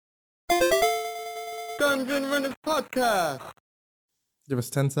Dungeon Runners Podcast. Give us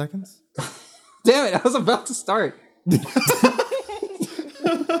 10 seconds. Damn it, I was about to start.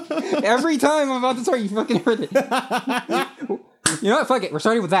 Every time I'm about to start, you fucking heard it. You know what? Fuck it. We're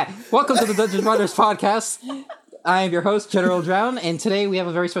starting with that. Welcome to the Dungeon Runners Podcast. I am your host, General Drown, and today we have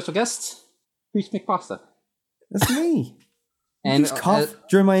a very special guest, Priest McPasta. That's me. And Just cough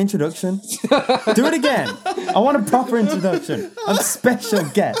during my introduction. Do it again. I want a proper introduction. I'm a special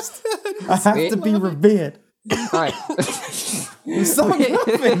guest. I have to be revered. Alright. Stop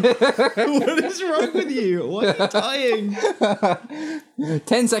laughing. What is wrong with you? Why are you dying?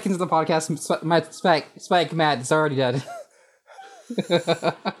 10 seconds of the podcast. Spike Matt is already dead.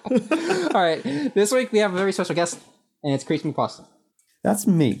 Alright. This week we have a very special guest, and it's Priest McPasta. That's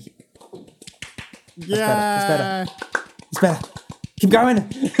me. Yeah. It's better. Keep going.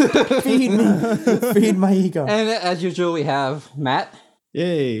 Feed me. Feed my ego. And as usual, we have Matt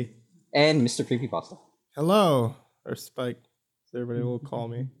Yay. and Mr. Creepypasta. Hello. Or Spike, as everybody will call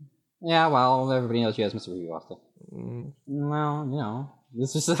me. Yeah, well, everybody knows you as Mr. Creepypasta. Well, you know,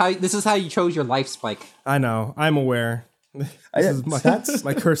 this is how you chose your life, Spike. I know. I'm aware. This is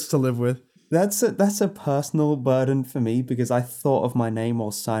my curse to live with. That's a personal burden for me because I thought of my name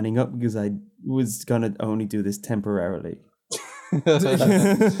while signing up because I was gonna only do this temporarily.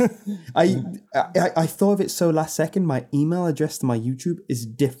 I thought of it so last second. My email address to my YouTube is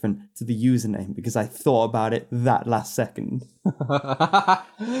different to the username because I thought about it that last second.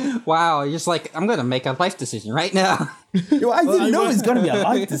 Wow, you're just like, I'm gonna make a life decision right now. I didn't know it was gonna be a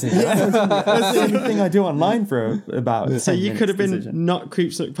life decision. That's the only thing I do online for about. So you could have been decision. not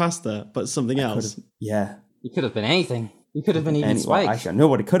Creeps McPasta, but something else. Yeah. You could have been anything. You could have been even Anyway, Spike. actually, I know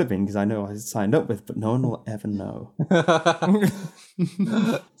what it could have been because I know I signed up with, but no one will ever know.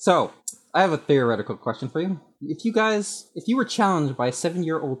 So, I have a theoretical question for you. If you were challenged by a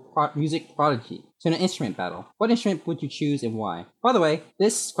 7-year-old music prodigy to an instrument battle, what instrument would you choose and why? By the way,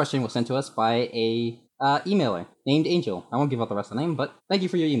 this question was sent to us by a emailer named Angel. I won't give out the rest of the name, but thank you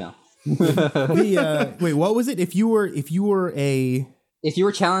for your email. Wait, what was it? If you were If you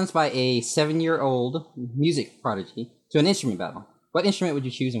were challenged by a 7-year-old music prodigy to an instrument battle, what instrument would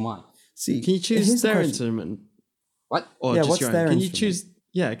you choose and why? See, Can you choose here's the their question. instrument? What? Or Yeah, just what's your their own? Can you instrument? choose?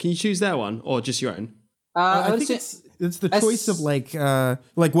 Yeah, can you choose their one or just your own? I think it's the choice of like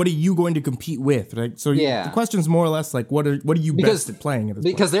what are you going to compete with, right? So Yeah. the question's more or less like what are you best at playing at this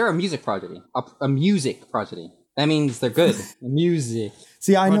point? Because they're a music prodigy. A music prodigy. That means they're good. Music.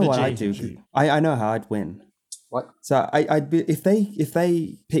 See, I know what Prodigy. I'd do. I know how I'd win. What? So I'd be if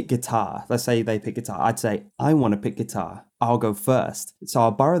they pick guitar. Let's say they pick guitar. I'd say I want to pick guitar. I'll go first. So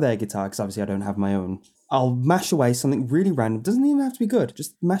I'll borrow their guitar because obviously I don't have my own. I'll mash away something really random. Doesn't even have to be good.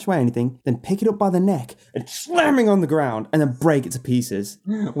 Just mash away anything. Then pick it up by the neck and slamming on the ground and then break it to pieces.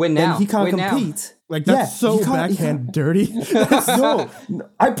 Win now. Then he can't Win now. compete. Like that's Yeah, so he can't- he backhand dirty. No,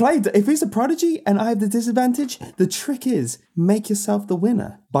 I played. If he's a prodigy and I have the disadvantage, the trick is make yourself the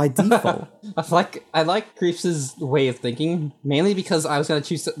winner by default. I like Creeps' way of thinking, mainly because I was going to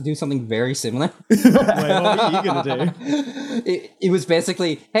choose to do something very similar. Wait, what are you gonna do? It was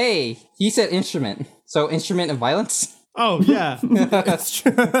basically, hey, he said instrument, so instrument of violence. Oh yeah. It's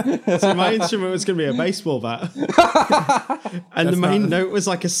true. So my instrument was gonna be a baseball bat, and the main note was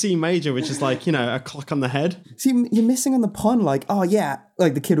like a C major, which is like a clock on the head. See, you're missing on the pun. Like, oh yeah,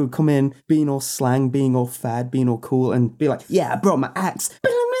 like the kid would come in being all slang, being all fad, being all cool, and be like, yeah, I brought my axe.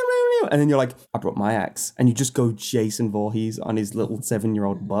 And then you're like, I brought my axe. And you just go Jason Voorhees on his little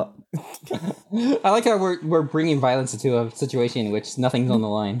 7-year-old butt. I like how we're bringing violence into a situation in which nothing's on the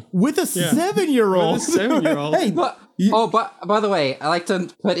line. With a 7-year-old. 7-year-old. Hey, But by the way, I like to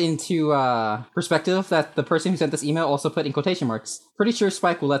put into perspective that the person who sent this email also put in quotation marks. Pretty sure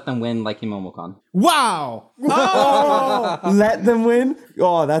Spike will let them win like in MomoCon. Wow. let them win.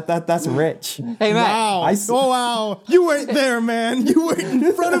 Oh, that's rich. Hey Matt, Wow. I Oh wow. You weren't there, man. You were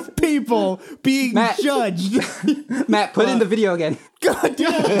in front of people being Matt. judged. Matt, put in the video again. God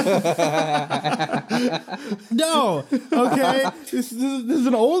damn. No. Okay. This is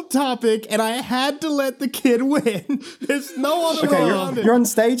an old topic, and I had to let the kid win. There's no other way around it. You're on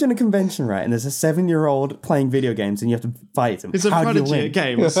stage in a convention, right? And there's a 7-year-old playing video games, and you have to fight him. He's a How do you prodigy win? at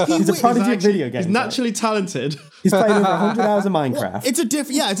games. He's a prodigy at video games. He's naturally talented. He's played over 100 hours of Minecraft. It's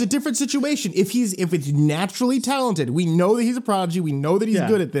a different situation. If it's naturally talented, we know that he's a prodigy. We know that he's Yeah.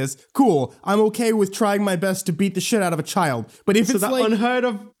 good at this. Cool. I'm okay with trying my best to beat the shit out of a child. But if So it's that like unheard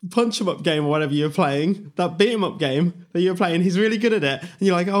of punch 'em up game or whatever you're playing, that beat 'em up game that you're playing, he's really good at it, and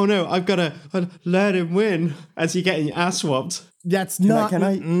you're like, oh no, I've got to let him win as you're getting your ass whooped. that's Can not.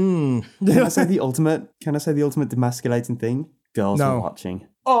 I say the ultimate? Can I say the ultimate demasculating thing? Girls No. are watching.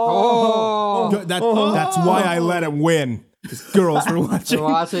 That's why I let him win. Because girls were watching. We're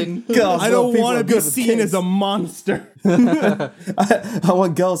watching. Girls, I don't people want are to be good with seen kids. as a monster. I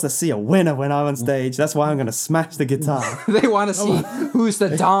want girls to see a winner when I'm on stage. That's why I'm going to smash the guitar. They want to see who's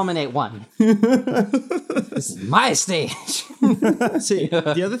the dominant one. This is my stage. See,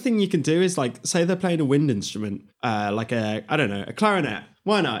 the other thing you can do is like, say they're playing a wind instrument, like a clarinet.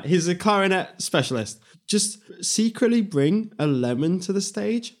 Why not? He's a clarinet specialist. Just secretly bring a lemon to the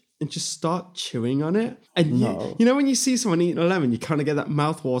stage and just start chewing on it. And you know when you see someone eating a lemon, you kind of get that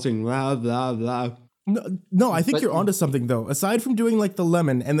mouth-watering blah, blah, blah. No, I think you're onto something though. Aside from doing like the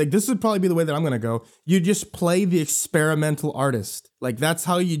lemon, and like this would probably be the way that I'm gonna go. You just play the experimental artist. Like that's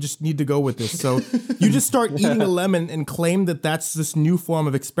how you just need to go with this. So you just start eating a lemon and claim that that's this new form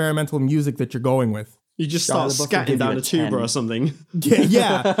of experimental music that you're going with. You just Shia start LaBeouf will scatting give you down a a tuba 10. or something.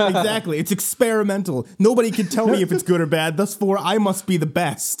 Yeah, exactly. It's experimental. Nobody can tell me if it's good or bad. Thus far, I must be the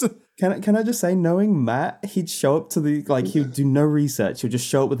best. Can I just say, knowing Matt, he'd show up to he'd do no research. He'll just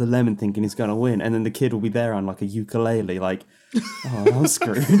show up with a lemon thinking he's going to win. And then the kid will be there on like a ukulele, like, oh, I'm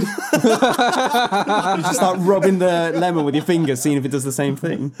screwed. You just start rubbing the lemon with your finger, seeing if it does the same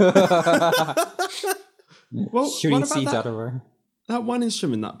thing. Well, Shooting what about seeds that, out of her. that one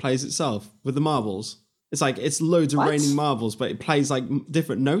instrument that plays itself with the marbles? It's like, it's loads of What? raining marbles, but it plays like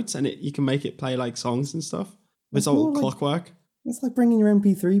different notes and you can make it play like songs and stuff. It's all more like- clockwork. It's like bringing your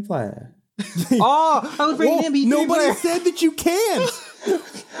MP3 player. Oh, I was bringing Whoa, an MP3 nobody player. said that you can't.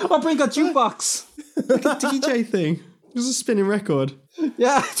 I'll bring a jukebox. Like a DJ thing. Just a spinning record.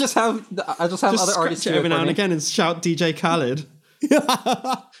 Yeah, I just have other Just artists scratch do it it every for now and me. again and shout DJ Khaled.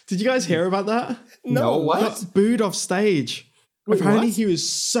 Did you guys hear about that? No, He what? got booed off stage. Apparently what? he was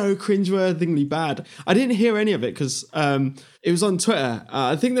so cringeworthingly bad. I didn't hear any of it because it was on Twitter.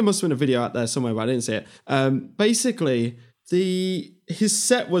 I think there must have been a video out there somewhere, but I didn't see it. Basically, his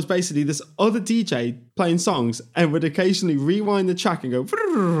set was basically this other DJ playing songs and would occasionally rewind the track and go,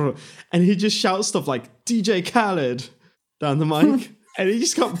 "Brrr," and he'd just shout stuff like DJ Khaled down the mic. And he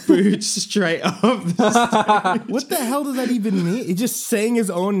just got booed straight up. What the hell does that even mean? He's just saying his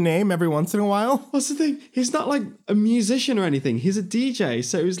own name every once in a while? What's the thing? He's not like a musician or anything. He's a DJ.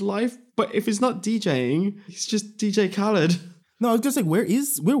 So his life, but if he's not DJing, he's just DJ Khaled. No, I was just like, where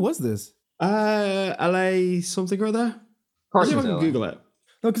was this? LA something or other. I'll see if I can Carsonville. Google it.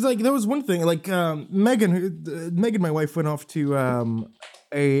 No, because like there was one thing, like Megan, my wife, went off to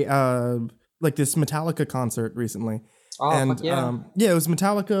like this Metallica concert recently. Oh, And fuck yeah. it was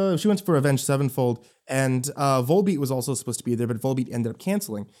Metallica. She went for Avenged Sevenfold, and Volbeat was also supposed to be there, but Volbeat ended up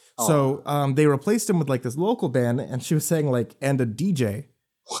canceling. So they replaced him with like this local band, and she was saying like, and a DJ.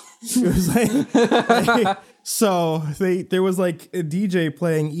 She was like, so there was like a DJ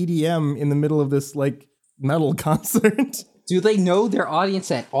playing EDM in the middle of this like metal concert. Do they know their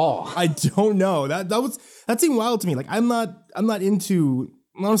audience at all? I don't know. That seemed wild to me. Like I'm not into,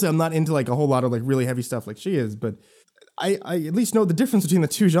 honestly, I'm not into like a whole lot of like really heavy stuff like she is, but I at least know the difference between the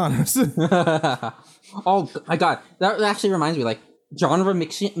two genres. Oh my god, that actually reminds me. Like genre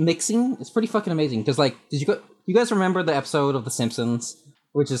mixing is pretty fucking amazing. Because like, you guys remember the episode of The Simpsons,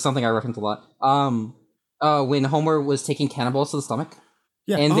 which is something I reference a lot? When Homer was taking cannibals to the stomach.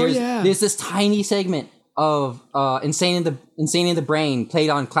 Yeah. And Oh, there's yeah. this tiny segment of Insane in the Brain played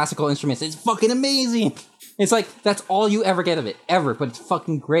on classical instruments. It's fucking amazing. It's like that's all you ever get of it ever, but it's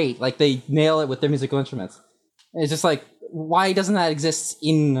fucking great. Like they nail it with their musical instruments. And it's just like, why doesn't that exist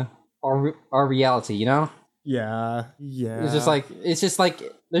in our reality? You know? Yeah. It's just like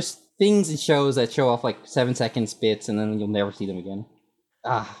there's things in shows that show off like 7-second bits, and then you'll never see them again.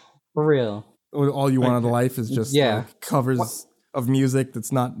 For real. All you want out of life is just like, covers of music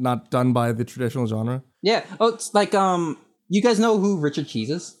that's not done by the traditional genre. Yeah. Oh, it's like you guys know who Richard Cheese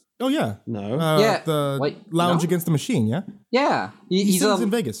is? Oh yeah. No. Yeah. The Wait, Lounge no? Against the Machine. Yeah. Yeah. He sings in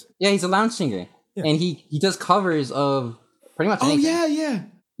Vegas. Yeah, he's a lounge singer, and he does covers of pretty much Oh, anything. yeah.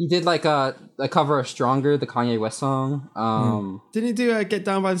 He did like a cover of "Stronger," the Kanye West song. Didn't he do Get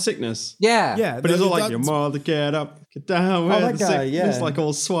Down by the Sickness? Yeah. Yeah. But it's all like, that's- your mother, get up, get down with that the guy, sick. yeah. It's like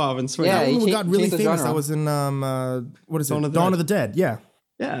all suave and sweet. Yeah, That he one cha- got really changed the famous. genre. That was in what is it? Dawn of the Dawn Dead. of the Dead. Yeah.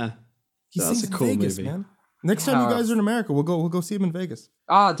 Yeah. He So that's sings a in cool Vegas, movie. man. Next time you guys are in America, we'll go see him in Vegas.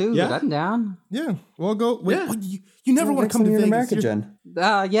 Oh, dude, Yeah. I'm down. Yeah, we'll go. Wait, Yeah. what, you never want to come to in Vegas. America, You're Jen.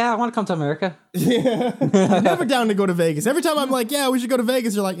 Yeah, I want to come to America. you're never down to go to Vegas. Every time I'm like, yeah, we should go to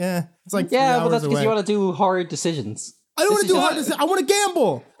Vegas, you're like, it's like 3 Yeah, but hours that's because away. you want to do hard decisions. I don't want to do This is hard. just- I want to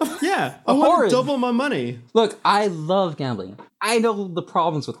gamble. Yeah. I want horrid. to double my money. Look, I love gambling. I know the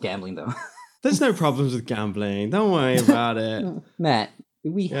problems with gambling, though. There's no problems with gambling. Don't worry about it. Matt,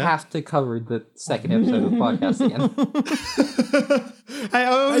 we have to cover the second episode of the podcast again. I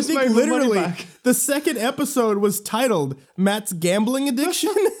always I think make my money literally back. the second episode was titled Matt's Gambling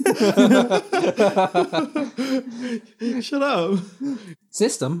Addiction. Shut up.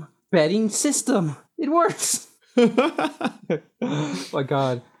 System. Betting system. It works. Oh my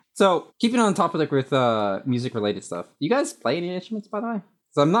god. So, keeping on topic with music-related stuff. Do you guys play any instruments, by the way?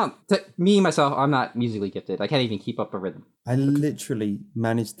 So I'm not, myself, I'm not musically gifted. I can't even keep up a rhythm. I literally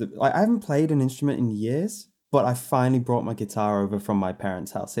managed to. I haven't played an instrument in years, but I finally brought my guitar over from my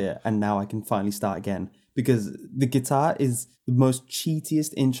parents' house here, and now I can finally start again. Because the guitar is the most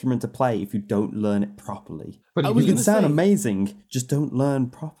cheatiest instrument to play if you don't learn it properly. But was You can gonna sound say- amazing, just don't learn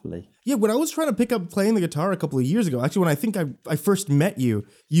properly. Yeah, when I was trying to pick up playing the guitar a couple of years ago, actually, when I think I first met you,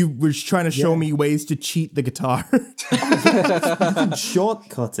 you were trying to show me ways to cheat the guitar. You can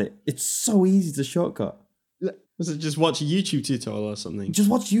shortcut it. It's so easy to shortcut. Was it just watch a YouTube tutorial or something? Just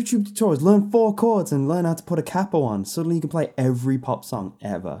watch YouTube tutorials, learn 4 chords, and learn how to put a capo on. Suddenly you can play every pop song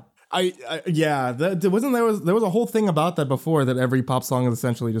ever. There was a whole thing about that before, that every pop song is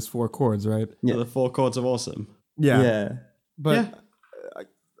essentially just 4 chords, right? Yeah. The 4 chords of awesome. Yeah. But Yeah.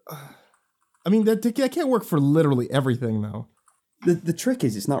 I mean, that can't work for literally everything, though. The trick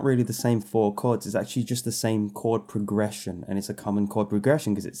is, it's not really the same 4 chords. It's actually just the same chord progression, and it's a common chord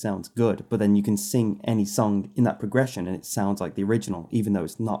progression because it sounds good. But then you can sing any song in that progression, and it sounds like the original, even though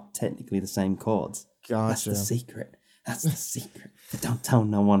it's not technically the same chords. That's the Gotcha. secret. That's the secret. Don't tell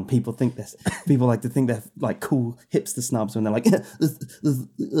no one. People think this. People like to think they're like cool hipster snobs when they're like,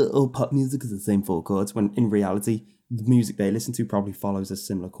 "Oh, pop music is the same 4 chords." When in reality, the music they listen to probably follows a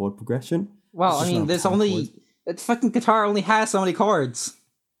similar chord progression. Well, It's I just mean, not there's time only... chords. That fucking guitar only has so many chords.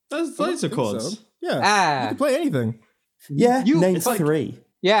 There's loads of chords. So, yeah, Ah. you can play anything. Yeah, name it's like- 3.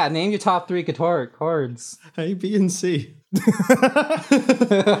 Yeah, name your top 3 guitar chords. A, B, and C. do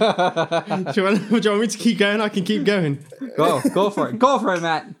you want me to keep going? I can keep going. Go for it. Go for it,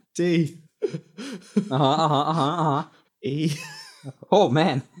 Matt. D, E. Oh,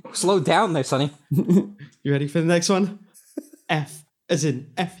 man. Slow down there, Sonny. You ready for the next one? F, as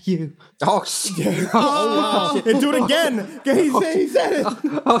in F-U. Oh, shit. Oh, wow. And do it again. He said it.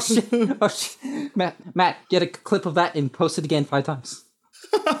 Oh, shit. Oh, shit. Matt, get a clip of that and post it again 5 times.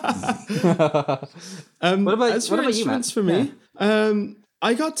 What about- as for what about you, Matt? instruments for me,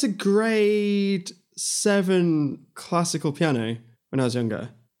 I got to grade 7 classical piano when I was younger.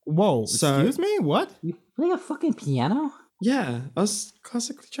 Whoa, So- excuse me? What? You play a fucking piano? Yeah, I was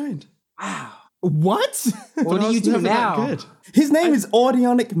classically trained. Wow. What? What But I do you was do never that now? good. His name is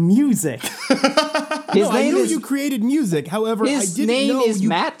Audionic Music. His I name knew is you created music. However, I his didn't name know is you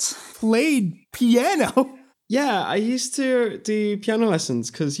Matt. played piano. Yeah, I used to do piano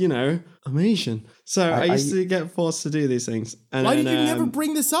lessons because, I'm Asian. So I used to get forced to do these things. And Why then, did you never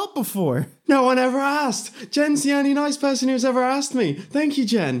bring this up before? No one ever asked. Jen's the only nice person who's ever asked me. Thank you,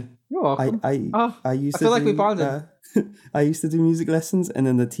 Jen. You're welcome. I used I to feel like do, we bonded. I used to do music lessons, and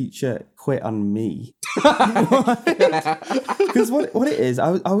then the teacher quit on me. Because what it is, I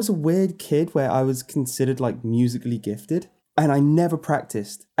was a weird kid where I was considered like musically gifted, and I never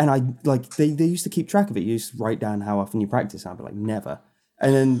practiced. And I like they used to keep track of it. You used to write down how often you practice. I'd be like, never.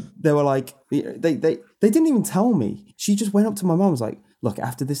 And then they were like, they didn't even tell me. She just went up to my mom and was like, look,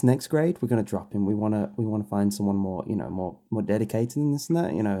 after this next grade, we're gonna drop him. We wanna find someone more, more dedicated and this and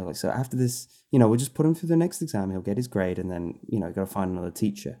that, like so after this, we'll just put him through the next exam, he'll get his grade, and then, gotta find another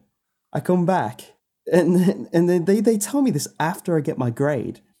teacher. I come back and then they tell me this after I get my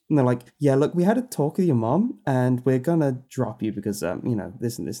grade. And they're like, yeah, look, we had a talk with your mom and we're gonna drop you because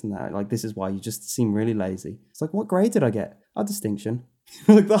this and this and that. Like, this is why you just seem really lazy. It's like, what grade did I get? A distinction.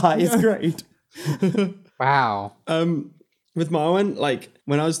 Like the highest grade. Wow. With my one, like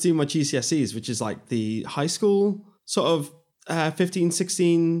when I was doing my GCSEs, which is like the high school sort of 15,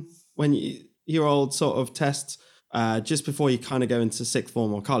 16 year old sort of tests, just before you kind of go into sixth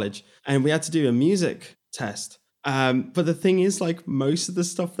form or college. And we had to do a music test. But the thing is, like, most of the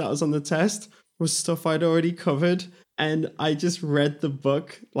stuff that was on the test was stuff I'd already covered. And I just read the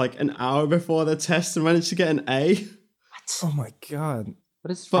book like an hour before the test and managed to get an A. Oh my god.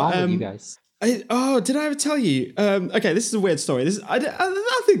 What is wrong with you guys? Did I ever tell you? Okay, this is a weird story.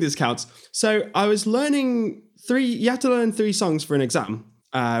 I think this counts. So I was learning you have to learn 3 songs for an exam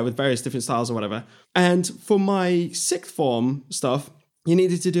with various different styles or whatever. And for my sixth form stuff, you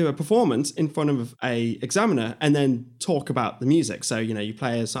needed to do a performance in front of a examiner and then talk about the music. So, you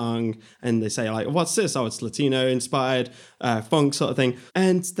play a song and they say like, what's this? Oh, it's Latino inspired, funk sort of thing.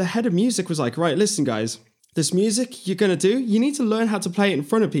 And the head of music was like, right, listen guys, this music you're going to do, you need to learn how to play it in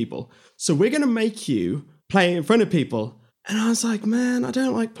front of people. So we're going to make you play it in front of people, And I was like, man, I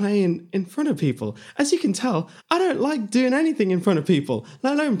don't like playing in front of people. As you can tell, I don't like doing anything in front of people,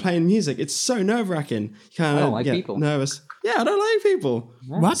 let alone playing music. It's so nerve-wracking. You kind I of don't like get people. nervous. Yeah, I don't like people.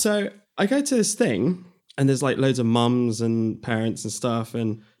 What? So I go to this thing, and there's like loads of mums and parents and stuff,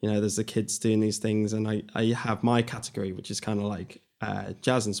 and there's the kids doing these things, and I have my category, which is kind of like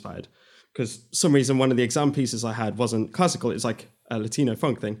jazz inspired, because some reason one of the exam pieces I had wasn't classical. It's like a Latino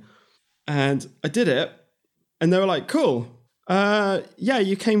funk thing, and I did it. And they were like, cool. Yeah,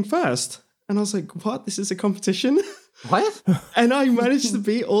 you came first. And I was like, what? This is a competition? What? And I managed to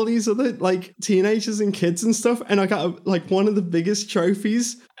beat all these other like teenagers and kids and stuff. And I got like one of the biggest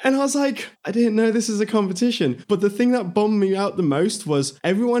trophies. And I was like, I didn't know this is a competition. But the thing that bummed me out the most was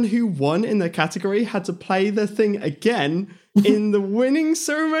everyone who won in their category had to play their thing again in the winning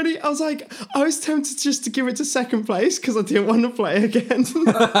ceremony. I was like, I was tempted just to give it to second place because I didn't want to play again.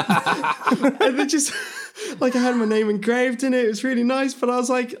 And they just... like I had my name engraved in it. It was really nice, but I was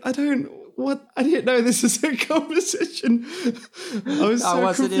like, I didn't know this is a competition. I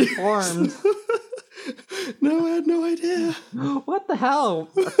wasn't informed. No, I had no idea. What the hell?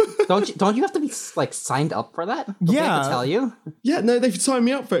 Don't you have to be like signed up for that? Don't they have to tell you? Yeah, no, they've signed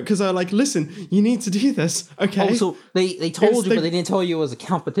me up for it because they're like, listen, you need to do this. Okay. Oh, so they told you, but they didn't tell you it was a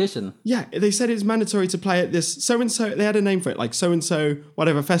competition. Yeah, they said it's mandatory to play at this so-and-so, they had a name for it, like so-and-so,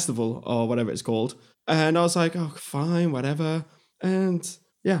 whatever festival or whatever it's called. And I was like, oh, fine, whatever. And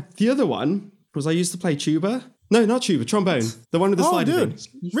yeah, the other one was I used to play tuba. No, not tuba, trombone. The one with the sliding dude.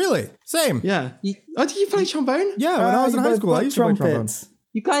 thing. Really? Same. Yeah. Oh, did you play trombone? Yeah, when I was in high school, I used to play trombone.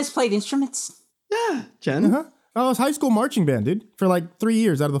 You guys played instruments? Yeah, Jen. Uh-huh. I was high school marching band, dude, for like 3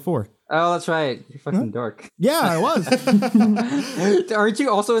 years out of the 4. Oh, that's right. You're fucking dork. Yeah, I was. Aren't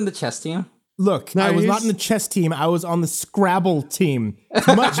you also in the chess team? Look, I was not in the chess team. I was on the Scrabble team.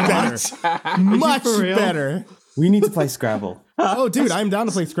 Much better. Much better. We need to play Scrabble. Oh, dude, I'm down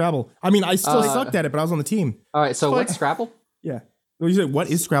to play Scrabble. I mean, I still sucked at it, but I was on the team. All right, so what's Scrabble? Yeah. You say, what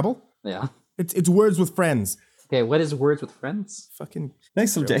is Scrabble? Yeah. It's words with friends. Okay, what is words with friends? Fucking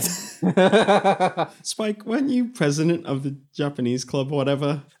Next subject. Spike, weren't you president of the Japanese club or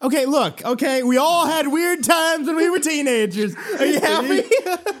whatever? Okay, look, okay, we all had weird times when we were teenagers. Are you happy?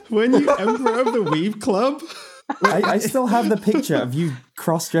 Weren't you emperor of the Weave Club? I still have the picture of you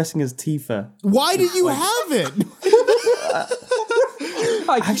cross-dressing as Tifa. Why did you have it?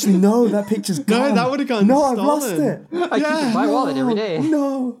 Actually, no, that picture's gone. No, that would have gone No, stolen. I've lost it. I keep it in my wallet every day.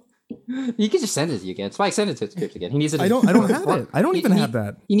 No. You can just send it to you again. Spike, send it to Scripps again. He needs it. I don't have it. I don't even have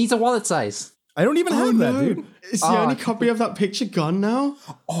that. He needs a wallet size. I don't even have that, dude. Is the only copy of that picture gone now?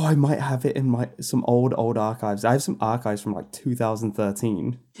 Oh, I might have it in some old archives. I have some archives from like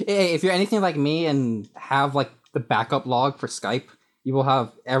 2013. Hey, if you're anything like me and have like the backup log for Skype, you will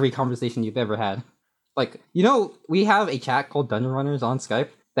have every conversation you've ever had. Like, we have a chat called Dungeon Runners on Skype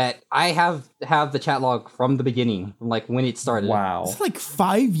that I have the chat log from the beginning, from like when it started. Wow. It's like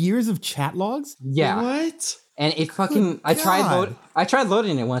 5 years of chat logs? Yeah. What? And it fucking I tried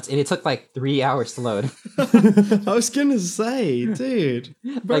loading it once and it took like 3 hours to load. I was gonna say, dude.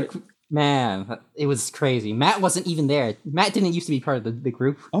 Like, man, it was crazy. Matt wasn't even there. Matt didn't used to be part of the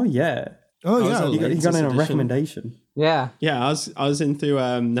group. Oh, yeah. Oh, was yeah. a He got latest in a edition. recommendation. Yeah. Yeah, I was in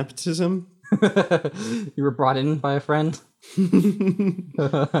through nepotism. You were brought in by a friend.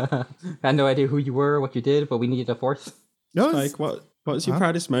 Had no idea who you were, what you did, but we needed a fourth. No, Like, what was your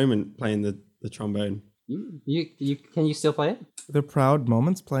proudest moment playing the trombone? You can you still play it? the proud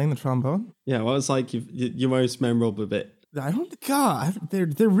moments playing the trombone. Yeah, what was like your most memorable bit?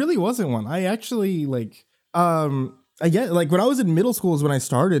 There really wasn't one. I actually I get like when I was in middle school is when I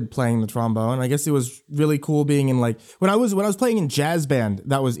started playing the trombone. I guess it was really cool being in like when I was playing in jazz band.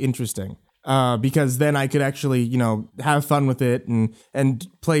 That was interesting because then I could actually have fun with it and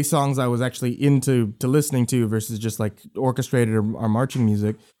play songs I was actually into listening to versus just like orchestrated or marching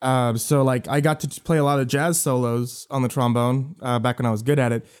music. So like I got to play a lot of jazz solos on the trombone back when I was good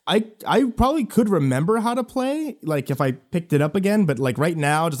at it. I probably could remember how to play like if I picked it up again, but like right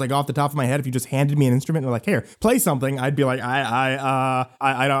now, just like off the top of my head, if you just handed me an instrument and were like, here, play something, I'd be like,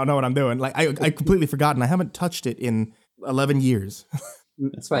 I don't know what I'm doing. Like I completely forgotten. I haven't touched it in 11 years.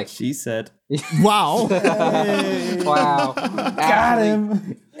 It's like She said. Wow. wow, Got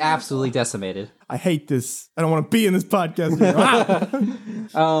him. absolutely decimated. I hate this. I don't want to be in this podcast anymore.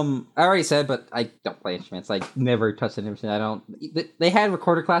 I already said, but I don't play instruments. I never touched an instrument. I don't. They had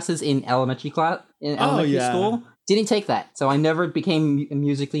recorder classes in elementary school. Didn't take that, so I never became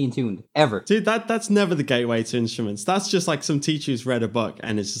musically in tuned ever. Dude, that's never the gateway to instruments. That's just like some teacher who's read a book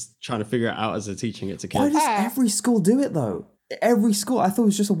and is just trying to figure it out as they're teaching it to Why kids. does every school do it though? every school. I thought it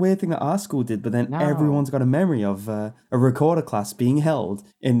was just a weird thing that our school did, but then No. everyone's got a memory of a recorder class being held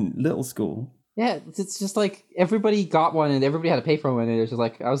in little school. Yeah, it's just like everybody got one and everybody had to pay for one, and it was just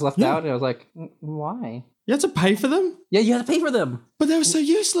like I was left out, and I was like, why? You had to pay for them? Yeah, you had to pay for them. But they were so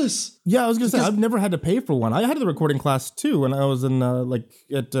useless. Yeah, I was gonna say I've never had to pay for one. I had the recording class too when I was in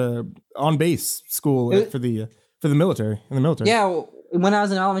at on base school for the military in the military. Yeah, when I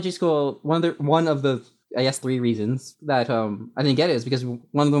was in elementary school, one of the I guess 3 reasons that I didn't get it is because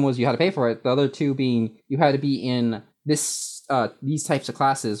one of them was you had to pay for it. The other 2 being you had to be in these types of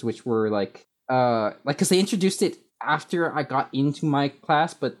classes, which were like because they introduced it after I got into my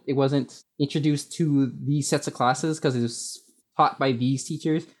class, but it wasn't introduced to these sets of classes because it was taught by these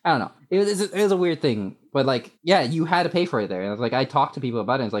teachers. I don't know. It was a weird thing, but like, yeah, you had to pay for it there. And I was like, I talked to people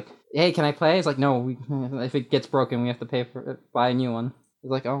about it. And it's like, hey, can I play? It's like, no, if it gets broken, we have to pay for it, buy a new one. It's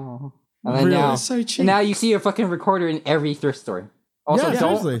like, oh. And then Really? now, It's so cheap. and now you see a fucking recorder in every thrift store. Also, Yeah,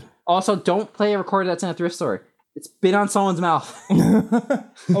 seriously. don't play a recorder that's in a thrift store. It's been on someone's mouth.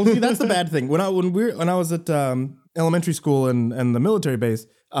 Oh, see, that's the bad thing. When I was at elementary school and the military base,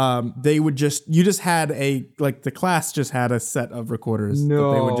 they would the class just had a set of recorders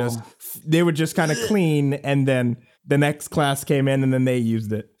that they would just kind of clean, and then the next class came in and then they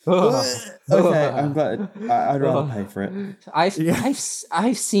used it. Okay, I'm glad. I'd rather pay for it.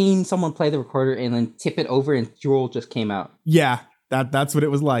 I've seen someone play the recorder and then tip it over and drool just came out. Yeah, that's what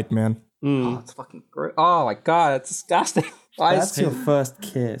it was like, man. Oh, it's fucking gross. Oh my god, that's disgusting. Why That's your first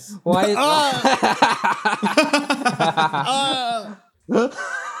kiss. why is,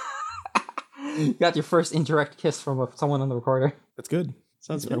 you got your first indirect kiss from someone on the recorder. That's good.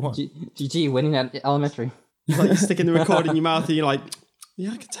 Sounds That's what I good. want. GG, winning at elementary. It's like you're sticking the record in your mouth and you're like,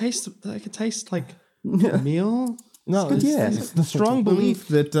 yeah, I could taste like a meal. No, it's the strong belief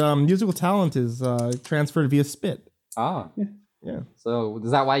that musical talent is transferred via spit. Oh. Yeah. So is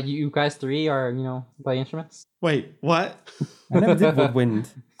that why you guys 3 are, play instruments? Wait, what? I never did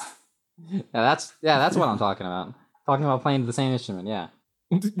woodwind. Yeah, that's what I'm talking about. Talking about playing the same instrument, yeah.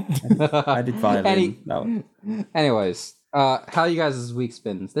 I did violin. No. Anyways, how you guys' week's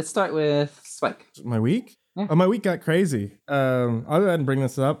been? Let's start with Spike. My week? Yeah. Oh, my week got crazy. I'll go ahead and bring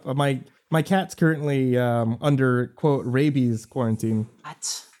this up. My cat's currently under quote rabies quarantine.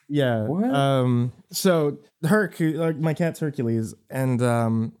 What? Yeah. What? So my cat's Hercules,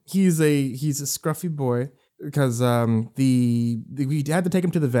 and he's a scruffy boy because we had to take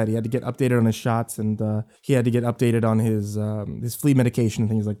him to the vet. He had to get updated on his shots, and he had to get updated on his flea medication and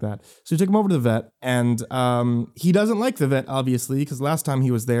things like that. So we took him over to the vet, and he doesn't like the vet obviously because last time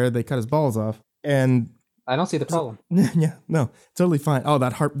he was there they cut his balls off, and I don't see the problem. yeah, no, totally fine. Oh,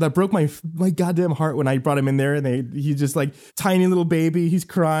 that broke my goddamn heart when I brought him in there, and he's just like tiny little baby. He's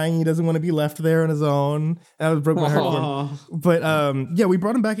crying. He doesn't want to be left there on his own. That broke my heart. Aw. But yeah, we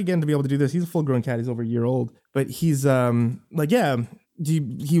brought him back again to be able to do this. He's a full grown cat. He's over a year old, but he's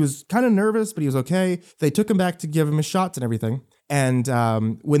he was kind of nervous, but he was okay. They took him back to give him his shots and everything. And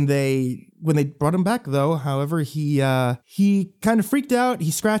when they brought him back, though, however, he kind of freaked out. He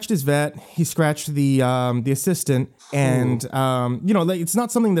scratched his vet. He scratched the assistant, and it's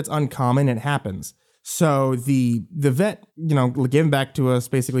not something that's uncommon. It happens. So the vet, gave him back to us.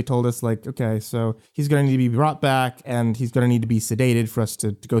 Basically, told us like, okay, so he's going to need to be brought back, and he's going to need to be sedated for us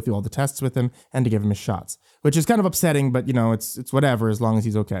to go through all the tests with him and to give him his shots, which is kind of upsetting, but it's whatever as long as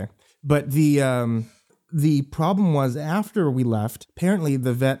he's okay. But the problem was after we left, apparently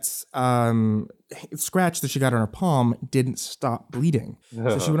the vet's scratch that she got on her palm didn't stop bleeding.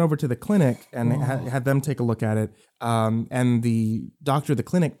 So she went over to the clinic and had them take a look at it. And the doctor at the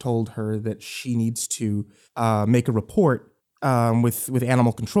clinic told her that she needs to make a report with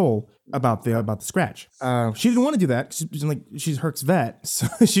animal control about the scratch. She didn't want to do that. She's Herc's vet. So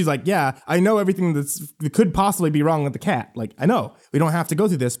she's like, yeah, I know everything that could possibly be wrong with the cat. Like, I know we don't have to go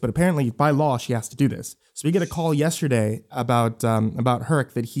through this, but apparently by law, she has to do this. So we get a call yesterday about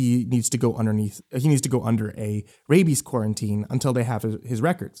Herc that he needs to go under a rabies quarantine until they have his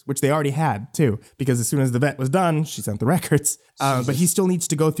records, which they already had too, because as soon as the vet was done, she sent the records. But he still needs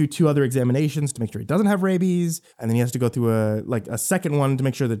to go through 2 other examinations to make sure he doesn't have rabies, and then he has to go through a second one to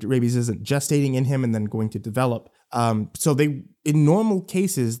make sure that rabies isn't gestating in him and then going to develop. So in normal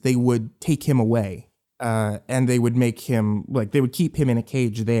cases, they would take him away, and they would make him they would keep him in a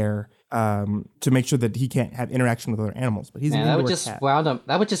cage there. To make sure that he can't have interaction with other animals, but he's an indoor cat.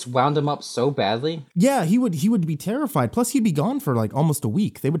 That would just wound him up so badly. Yeah, he would be terrified. Plus, he'd be gone for like almost a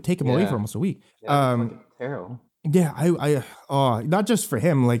week. They would take him away for almost a week. Terrible. Yeah, I not just for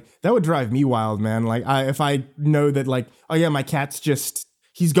him. Like that would drive me wild, man. Like if I know that my cat's just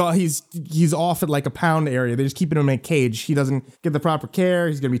he's off at like a pound area. They're just keeping him in a cage. He doesn't get the proper care.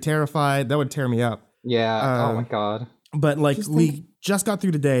 He's gonna be terrified. That would tear me up. Yeah. Oh my god. But like we just got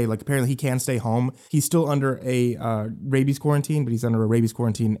through today. Like apparently he can stay home. He's still under a rabies quarantine, but he's under a rabies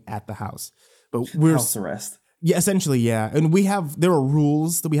quarantine at the house. But we're House arrest. yeah, essentially yeah. And there are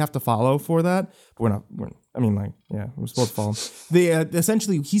rules that we have to follow for that. But we're supposed to follow them. They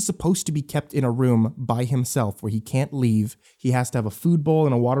essentially he's supposed to be kept in a room by himself where he can't leave. He has to have a food bowl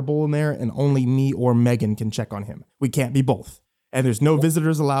and a water bowl in there, and only me or Megan can check on him. We can't be both. And there's no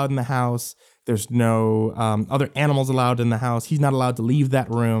visitors allowed in the house. There's no other animals allowed in the house. He's not allowed to leave that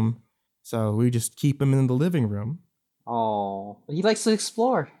room. So we just keep him in the living room. Oh, he likes to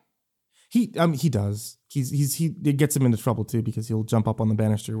explore. He does. It gets him into trouble too because he'll jump up on the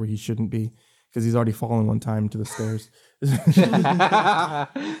banister where he shouldn't be because he's already fallen one time to the stairs.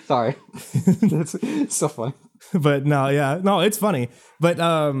 Sorry, it's so funny. But it's funny. But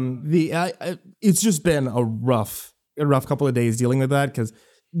it's just been a rough couple of days dealing with that because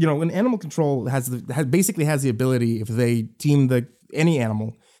when animal control basically has the ability if they team any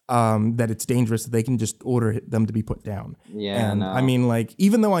animal that it's dangerous, they can just order them to be put down. Yeah, and no. I mean, like,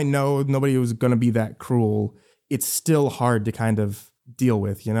 even though I know nobody was going to be that cruel, it's still hard to kind of deal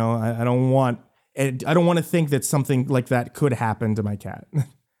with. I don't want to think that something like that could happen to my cat.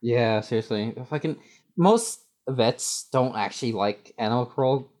 Yeah, seriously. Most vets don't actually like animal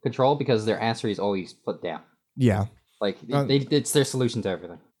control because their answer is always put down. Yeah. Like it's their solution to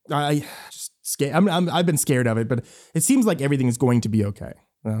everything. I just scared. I've been scared of it, but it seems like everything is going to be okay.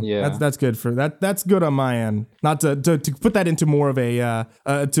 Yeah, that's good for that. That's good on my end. Not to put that into more of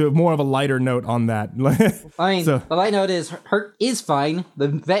a lighter note on that. I mean, the light note is Herc is fine. The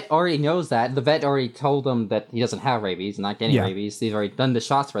vet already knows that. The vet already told him that he doesn't have rabies, not getting rabies. They've already done the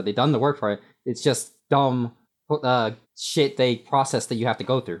shots for it. They've done the work for it. It's just dumb shit they process that you have to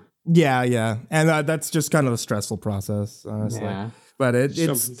go through. Yeah, and that's just kind of a stressful process, honestly. Yeah. But it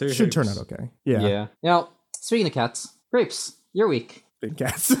should turn out okay. Yeah. Now, speaking of cats, Grapes, your week. Big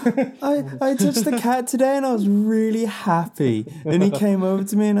cats. I touched the cat today and I was really happy. And he came over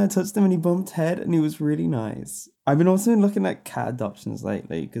to me and I touched him and he bumped head and he was really nice. I've been also looking at cat adoptions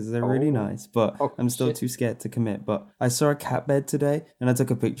lately because they're really nice, but I'm still too scared to commit. But I saw a cat bed today and I took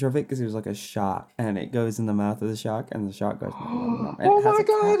a picture of it because it was like a shark and it goes in the mouth of the shark and the shark goes. Oh my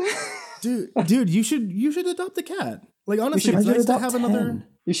god, dude, you should adopt a cat. Like honestly, it's nice to have another.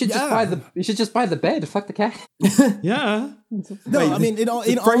 You should just buy the bed. Fuck the cat. Yeah. No, I mean in all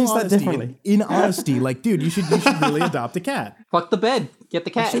honesty, in honesty, like dude, you should really adopt a cat. Fuck the bed. Get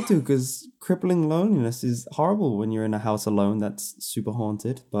the cat. I should do because crippling loneliness is horrible when you're in a house alone that's super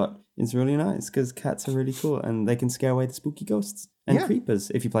haunted. But it's really nice because cats are really cool and they can scare away the spooky ghosts and creepers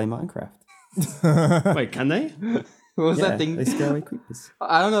if you play Minecraft. Wait, can they? What was that thing? They scare away creepers.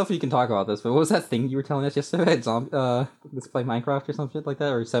 I don't know if you can talk about this, but what was that thing you were telling us yesterday? Let's play Minecraft or some shit like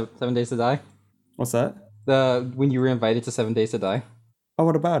that, or 7 Days to Die. What's that? When you were invited to 7 Days to Die. Oh,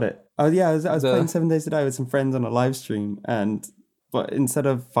 what about it? Oh yeah, I was playing 7 Days to Die with some friends on a live stream, but instead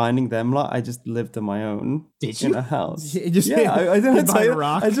of finding them lot, I just lived on my own. Did you? In a house. I didn't tell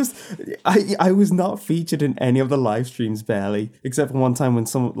you. I was not featured in any of the live streams barely, except for one time when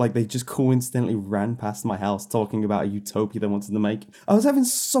they just coincidentally ran past my house talking about a utopia they wanted to make. I was having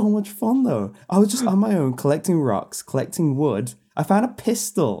so much fun though. I was just on my own collecting rocks, collecting wood. I found a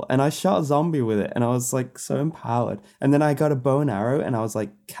pistol and I shot a zombie with it and I was like so empowered. And then I got a bow and arrow and I was like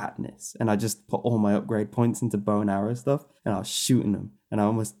Katniss and I just put all my upgrade points into bow and arrow stuff and I was shooting them and I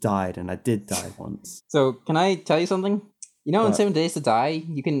almost died and I did die once. So can I tell you something? In 7 Days to Die,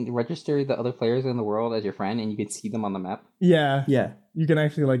 you can register the other players in the world as your friend and you can see them on the map. Yeah. Yeah. You can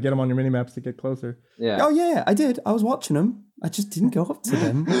actually get them on your mini-maps to get closer. Yeah. Oh yeah, I did. I was watching them. I just didn't go up to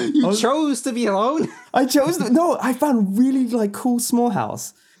them. You chose to be alone? I chose them. No, I found really cool small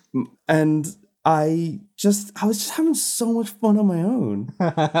house. And I was just having so much fun on my own.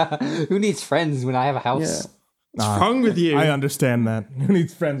 Who needs friends when I have a house? Yeah. What's wrong with you? I understand that. Who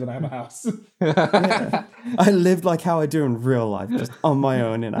needs friends when I have a house? Yeah. I lived like how I do in real life, just on my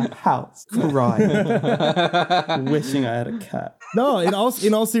own in a house, crying, wishing I had a cat. No, in all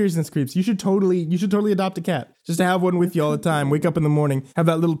seriousness, Creeps, you should totally adopt a cat. Just to have one with you all the time. Wake up in the morning, have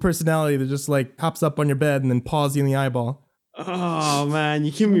that little personality that just hops up on your bed and then paws you in the eyeball. Oh man,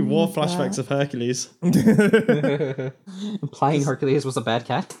 you give me war flashbacks of Hercules. Implying Hercules was a bad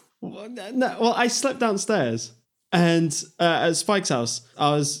cat? Well, I slept downstairs. And at Spike's house,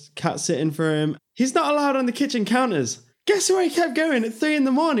 I was cat sitting for him. He's not allowed on the kitchen counters Guess where he kept going at 3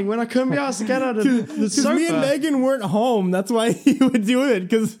 a.m. when I couldn't be asked to get out of the Because sofa? me and Megan weren't home. That's why he would do it.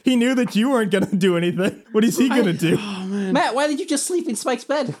 Because he knew that you weren't going to do anything. What is he going to do? Oh, man. Matt, why did you just sleep in Spike's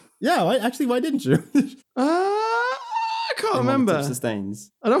bed? Yeah, why didn't you? I can't Touch remember. the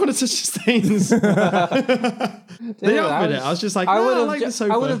stains. I don't want to touch the stains. They offered it. I was just like, no, I like the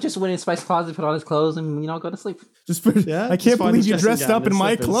sofa. I would have just went in Spike's closet, put on his clothes, and go to sleep. Just for, Yeah, I just can't find believe his you dressing dressed gown up in and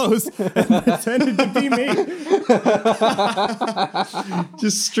my slippers. clothes and pretended to be me.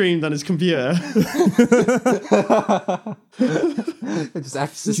 Just streamed on his computer. Just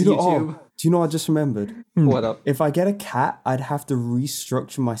access Do you know? YouTube. Do you know what I just remembered? What up? If I get a cat, I'd have to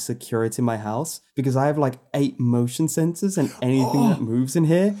restructure my security in my house because I have like 8 motion sensors, and anything that moves in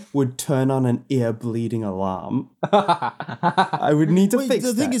here would turn on an ear bleeding alarm. I would need to Wait, fix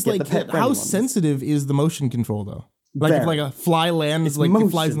the thing that. is, Get like, the pet how friendly ones. sensitive is the motion control, though? Like, if Very. like a fly lands, like it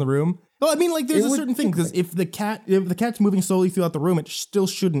flies in the room. Well, I mean, like, there's It a would certain thing because if the cat's moving slowly throughout the room, it still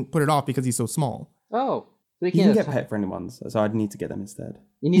shouldn't put it off because he's so small. Oh, so You can get pet friendly ones, so I'd need to get them instead.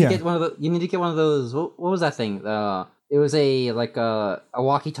 You need Yeah. to get one of the. You need to get one of those. What was that thing? It was a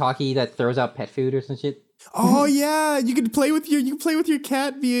walkie-talkie that throws out pet food or some shit. Oh yeah, you can play with your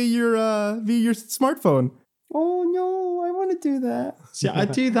cat via your smartphone. Oh no, I want to do that. See,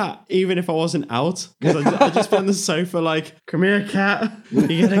 I'd do that even if I wasn't out. Because I'd just be on the sofa like, come here, cat.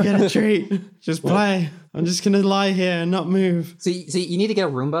 You're going to get a treat. Just play. I'm just going to lie here and not move. So you need to get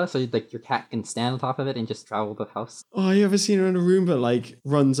a Roomba so like your cat can stand on top of it and just travel the house. Oh, you ever seen when a Roomba like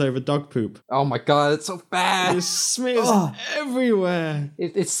runs over dog poop? Oh my god, it's so bad. It smears everywhere.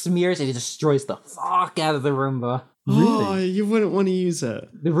 It smears and it destroys the fuck out of the Roomba. Oh, you wouldn't want to use it.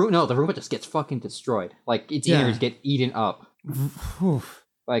 The Roomba just gets fucking destroyed. Like its ears get eaten up.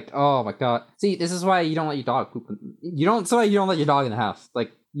 Like, oh my god. See, this is why you don't let your dog poop. That's why you don't let your dog in the house.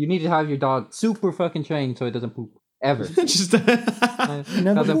 Like, you need to have your dog super fucking trained so it doesn't poop. Ever. Just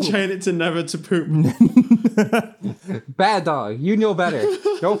Doesn't poop. train it to never to poop. Bad dog. You know better.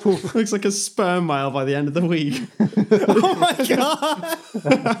 Don't poop. Looks like a sperm mile by the end of the week. Oh my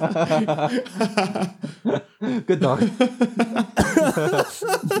god! Good dog.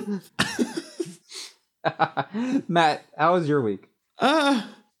 Matt, how was your week? I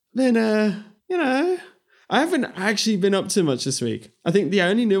haven't actually been up too much this week. I think the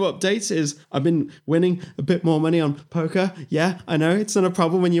only new updates is I've been winning a bit more money on poker. Yeah, I know it's not a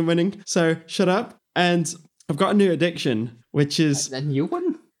problem when you're winning, so shut up. And I've got a new addiction, which is... A new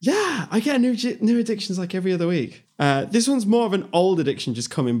one? Yeah, I get new addictions like every other week. This one's more of an old addiction just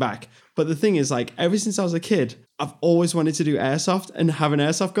coming back. But the thing is, like, ever since I was a kid, I've always wanted to do airsoft and have an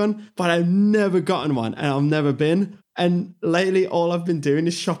airsoft gun, but I've never gotten one and I've never been. And lately, all I've been doing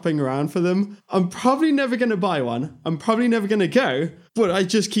is shopping around for them. I'm probably never going to buy one. I'm probably never going to go, but I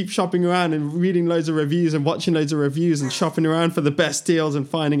just keep shopping around and reading loads of reviews and watching loads of reviews and shopping around for the best deals and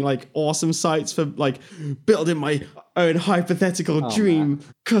finding like awesome sites for like building my own hypothetical dream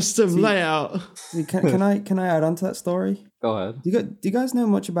custom layout. Can I add on to that story? Go ahead. Do you guys know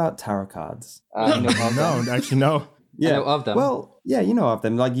much about tarot cards? You know of them. No, actually no. I know of them. Well, yeah, you know of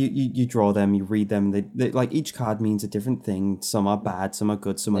them. Like you draw them, you read them. They like each card means a different thing. Some are bad, some are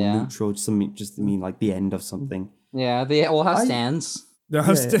good, some are neutral. Some just mean like the end of something. Yeah, they all have stands.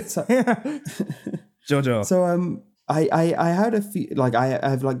 Jojo. So I had a few like I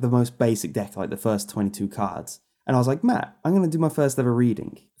have like the most basic deck, like the first 22 cards, and I was like, Matt, I'm gonna do my first ever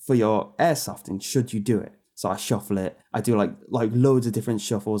reading for your airsofting. Should you do it? So I shuffle it. I do like loads of different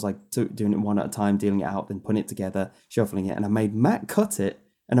shuffles, like doing it one at a time, dealing it out, then putting it together, shuffling it. And I made Matt cut it,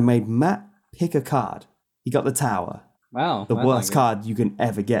 and I made Matt pick a card. He got the Tower. Wow. The worst card you can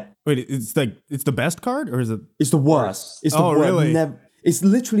ever get. Wait, it's the best card, or is it? It's the worst. It's the worst. Really? It's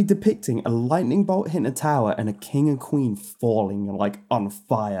literally depicting a lightning bolt hitting a tower and a king and queen falling like on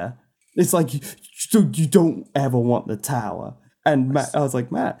fire. It's like you don't ever want the Tower. And Matt, I was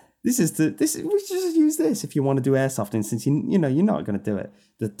like, Matt, we should just use this if you want to do airsofting, since you know you're not going to do it.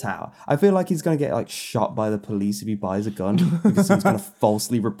 The Tower. I feel like he's going to get like shot by the police if he buys a gun because someone's going to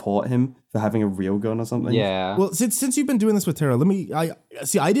falsely report him for having a real gun or something. Yeah. Well, since you've been doing this with tarot,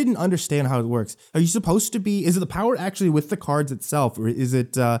 I didn't understand how it works. Are you supposed to be? Is it the power actually with the cards itself, or is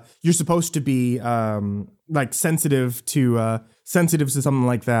it you're supposed to be like sensitive to something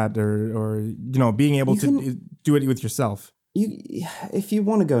like that, or being able to do it with yourself? If you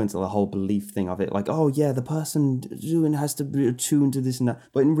want to go into the whole belief thing of it, like, oh yeah, the person doing has to be attuned to this and that,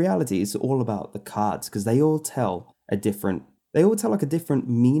 but in reality, it's all about the cards because they all tell like a different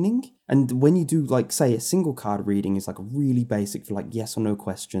meaning. And when you do like say a single card reading is like really basic for like yes or no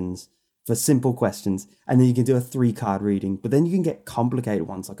questions, for simple questions, and then you can do a 3-card reading. But then you can get complicated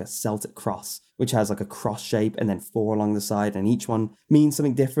ones like a Celtic cross, which has like a cross shape and then 4 along the side, and each one means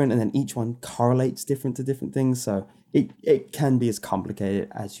something different, and then each one correlates different to different things. So it can be as complicated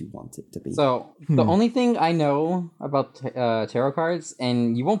as you want it to be. So the only thing I know about tarot cards,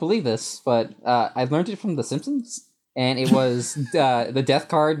 and you won't believe this, but I learned it from The Simpsons. And it was the death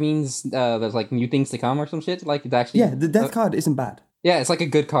card means there's like new things to come or some shit. Like it's actually the death card isn't bad. Yeah, it's like a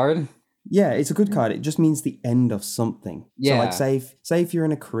good card. Yeah, it's a good card. It just means the end of something. Yeah. So like say if you're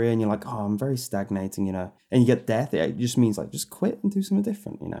in a career and you're like, oh, I'm very stagnating, and you get death, it just means like just quit and do something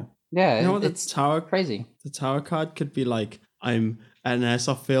different, Yeah, You know what it's the tower crazy. The tower card could be like, I'm at an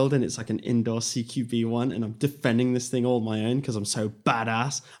airsoft field and it's like an indoor CQB one, and I'm defending this thing all on my own because I'm so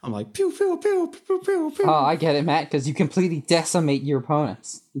badass. I'm like pew pew pew pew pew pew. Oh, I get it, Matt, because you completely decimate your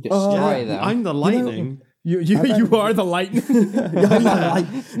opponents. You destroy them. I'm the lightning. You are the lightning.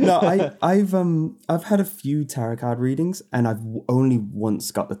 I've had a few tarot card readings, and I've only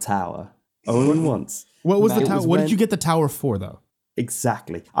once got the tower. Only once. What was the It tower? was What when- did you get the tower for, though?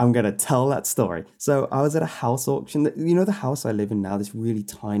 Exactly. I'm going to tell that story. So I was at a house auction. The house I live in now, this really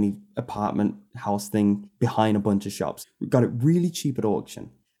tiny apartment house thing behind a bunch of shops. We got it really cheap at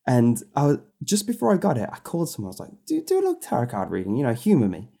auction. And just before I got it, I called someone. I was like, do a little tarot card reading, humor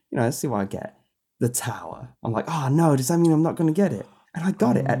me. Let's see what I get. The tower. I'm like, oh no, does that mean I'm not going to get it? And I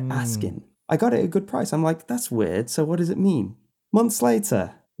got it at asking. I got it at a good price. I'm like, that's weird. So what does it mean? Months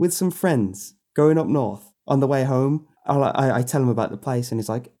later, with some friends going up north on the way home, I tell him about the place, and he's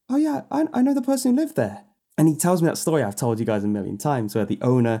like, oh yeah, I know the person who lived there. And he tells me that story I've told you guys a million times, where the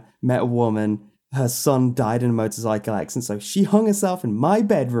owner met a woman, her son died in a motorcycle accident, so she hung herself in my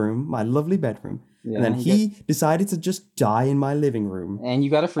bedroom, my lovely bedroom, and then he decided to just die in my living room. And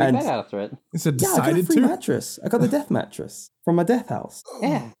you got a free bed after it. It's a Yeah, I got a decided free to. mattress. I got the death mattress from my death house.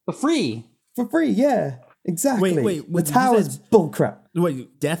 Yeah, for free. For free, yeah. Exactly. Wait, the you tower's said- bullcrap.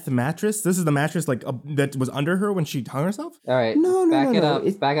 Wait, death mattress? This is the mattress that was under her when she hung herself? All right. No, Back it no.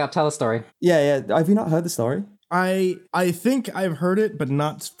 up. Back up. Tell a story. Yeah. Have you not heard the story? I think I've heard it, but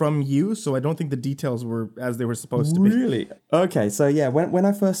not from you, so I don't think the details were as they were supposed to be. Really? Okay, so yeah, when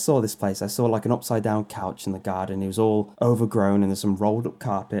I first saw this place, I saw like an upside down couch in the garden. It was all overgrown and there's some rolled up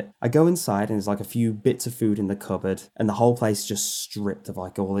carpet. I go inside and there's like a few bits of food in the cupboard, and the whole place just stripped of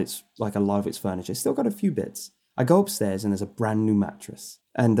like all its, like a lot of its furniture. It's still got a few bits. I go upstairs and there's a brand new mattress.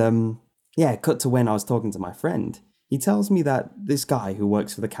 And cut to when I was talking to my friend. He tells me that this guy who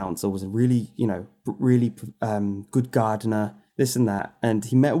works for the council was a really, good gardener, this and that. And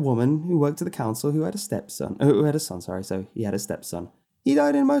he met a woman who worked at the council who had a son, so he had a stepson. He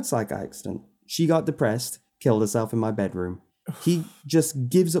died in a motorcycle accident. She got depressed, killed herself in my bedroom. He just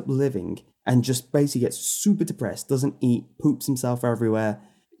gives up living and just basically gets super depressed, doesn't eat, poops himself everywhere.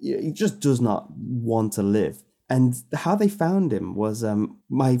 He just does not want to live. And how they found him was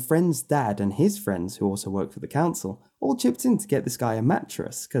my friend's dad and his friends, who also work for the council, all chipped in to get this guy a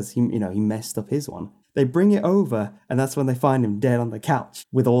mattress because he messed up his one. They bring it over, and that's when they find him dead on the couch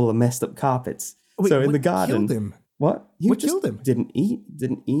with all the messed up carpets. Wait, so in what the garden, killed him? What? What killed him? Didn't eat,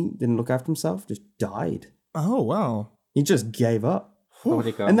 didn't look after himself, just died. Oh, wow. He just gave up. Where'd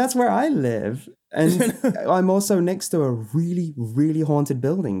it go? And that's where I live. And I'm also next to a really, really haunted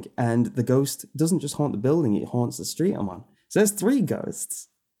building. And the ghost doesn't just haunt the building, it haunts the street I'm on. So there's 3 ghosts.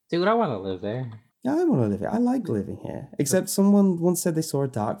 Dude, I want to live there. Yeah, I want to live here. I like living here. Except someone once said they saw a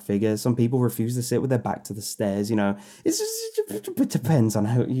dark figure. Some people refuse to sit with their back to the stairs. It's just, it depends on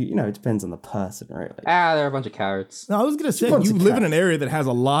how it depends on the person, really. They're a bunch of cowards. No, I was going to say, bunch you of live in cats. an area that has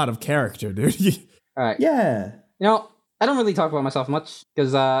a lot of character, dude. All right. Yeah. I don't really talk about myself much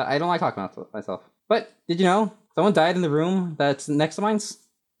because I don't like talking about myself. But did you know someone died in the room that's next to mine's?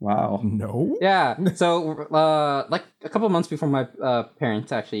 Wow. No? Yeah. So, like a couple of months before my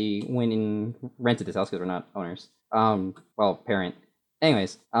parents actually went and rented this house because we're not owners. Parent.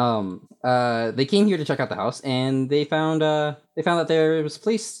 Anyways, they came here to check out the house, and they found that there was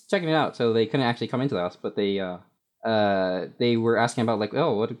police checking it out, so they couldn't actually come into the house. But they were asking about like,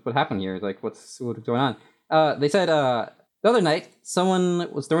 oh, what happened here? Like, what's going on? They said the other night someone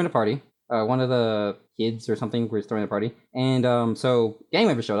was throwing a party. One of the kids or something was throwing a party, and so gang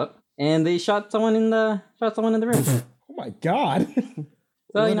members showed up, and they shot someone in the room. Oh my god.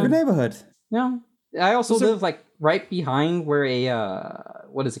 So Good neighborhood. I also live like right behind where a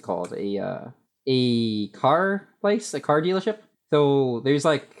what is it called, a car place, a car dealership. So there's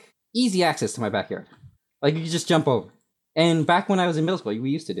like easy access to my backyard. Like you can just jump over. And back when I was in middle school, we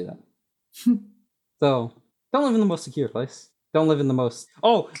used to do that. So don't live in the most secure place. Don't live in the most.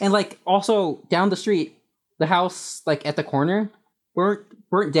 Oh, and like also down the street, the house like at the corner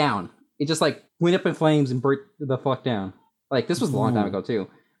burnt down. it just like went up in flames and burnt the fuck down. Like this was a long time ago too.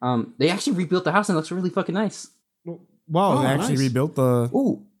 They actually rebuilt the house and it looks really fucking nice. Wow, Oh, they actually nice. rebuilt the.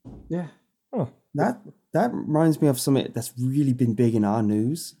 Oh, Yeah. that reminds me of something that's really been big in our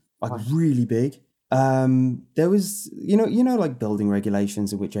news, like really big. There was, like building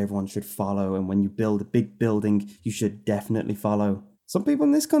regulations in which everyone should follow, and when you build a big building, you should definitely follow. Some people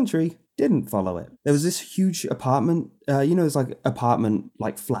in this country didn't follow it. There was this huge apartment, there's like apartment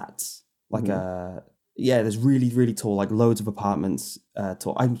like flats, like there's really, really tall, like loads of apartments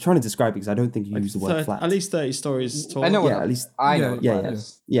tall. I'm trying to describe it because I don't think you use the word flat. At least 30 stories tall. I know what Yeah, at least- I know what yeah, that yeah.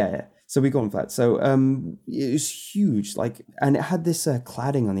 is. Yeah. So we go on flat. So it was huge, like, and it had this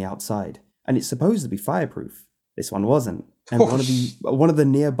cladding on the outside, and it's supposed to be fireproof. This one wasn't, and one of the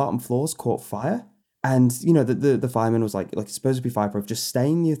near bottom floors caught fire. And the fireman was like it's supposed to be fireproof. Just stay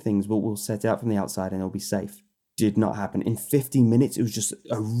in your things. We'll set it out from the outside, and it'll be safe. Did not happen. In 15 minutes, it was just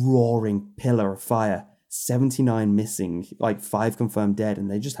a roaring pillar of fire. 79 missing, like 5 confirmed dead,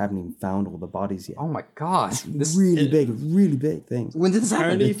 and they just haven't even found all the bodies yet. Oh my god. This Really big thing. when did this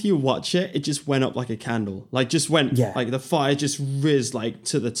Apparently, happen? if you watch it, it just went up like a candle. Like, just went, Yeah. like, the fire just riz, like,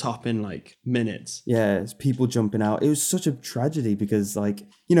 to the top in, like, minutes. Yeah, it's people jumping out. It was such a tragedy because, like,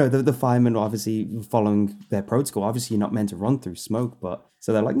 the firemen were obviously following their protocol. Obviously, you're not meant to run through smoke, but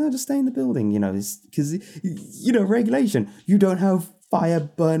so they're like, no, just stay in the building. Because regulation. You don't have fire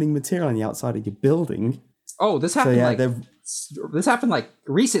burning material on the outside of your building. Oh, this So happened yeah, this happened like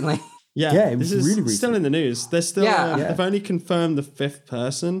recently. Yeah, Yeah, it this was is really still recent. in the news. They're still, Yeah. they've only confirmed the 5th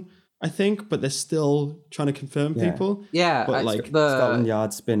person, I think, but they're still trying to confirm Yeah. people. Yeah, But, I- like, Scotland the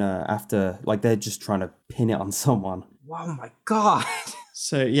Yard's been after, like, they're just trying to pin it on someone. oh my god.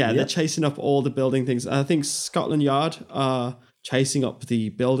 So, yeah, they're chasing up all the building things. I think Scotland Yard are chasing up the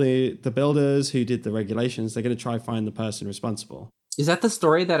builders who did the regulations. They're going to try find the person responsible. Is that the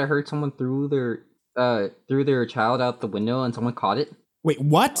story that I heard someone threw their child out the window and someone caught it? Wait,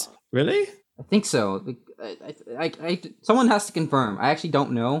 what? Really? I think so. Someone has to confirm. I actually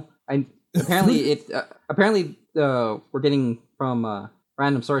don't know. Apparently we're getting from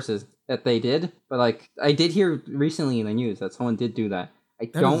random sources that they did, but like I did hear recently in the news that someone did do that.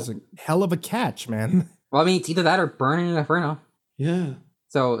 That is a hell of a catch, man. Well, I mean, it's either that or burn in an inferno. Yeah.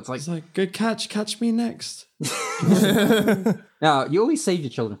 So it's like, It's like, good catch me next. now you always save your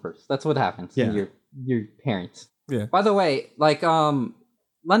children first. That's what happens. Yeah. When your parents. Yeah. By the way, like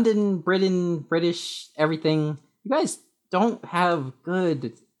London, Britain, British, everything. You guys don't have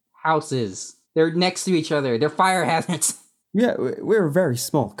good houses. They're next to each other. They're fire hazards. Yeah, we're a very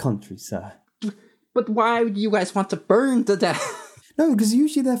small country, sir. But why would you guys want to burn to death? No, because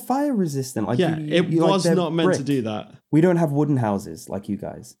usually they're fire resistant. Like Yeah, you- it you- like was they're not meant to brick. do that. We don't have wooden houses like you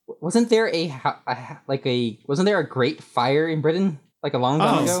guys. Wasn't there wasn't there a great fire in Britain like a long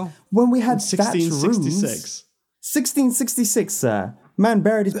time Oh. ago? When we had thatched rooms, 1666. 1666, sir. Man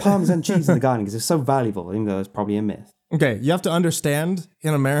buried his Parmesan cheese in the garden because it's so valuable, even though it's probably a myth. Okay, you have to understand,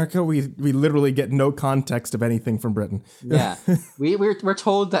 in America, we literally get no context of anything from Britain. Yeah, we're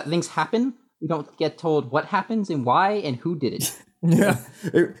told that things happen. We don't get told what happens and why and who did it. Yeah.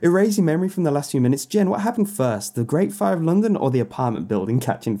 Erase your memory from the last few minutes. Jen, what happened first? The Great Fire of London or the apartment building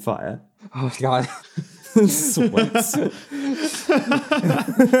catching fire? Oh my god, Sweats.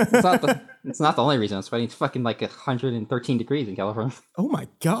 it's not the only reason I'm sweating. It's fucking like 113 degrees in California. Oh my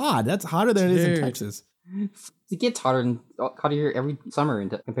God, that's hotter than it is in Dude. Texas. It gets hotter here every summer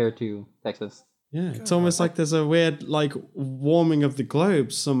compared to Texas. Yeah, it's almost like there's a weird like warming of the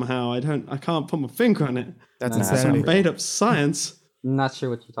globe somehow. I can't put my finger on it. That's Nah. Some insanity. made up science. Not sure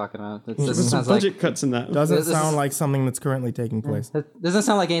what you're talking about. It There's doesn't some sound like budget cuts in that. Doesn't This is- sound like something that's currently taking place. it doesn't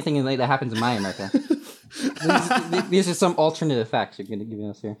sound like anything that happens in my America. These are some alternative facts you're giving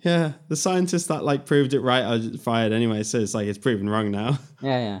us here. Yeah, the scientists that like proved it right are fired anyway, so it's like it's proven wrong now.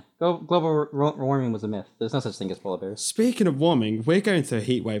 Yeah. Global warming was a myth. There's no such thing as polar bears. Speaking of warming, we're going through a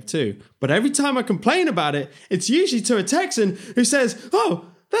heat wave too. But every time I complain about it, it's usually to a Texan who says, "Oh,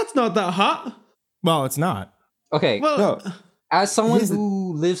 that's not that hot." Well, it's not. Okay, Well, No, as someone here's the-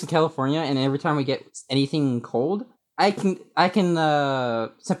 who lives in California, and every time we get anything cold, I can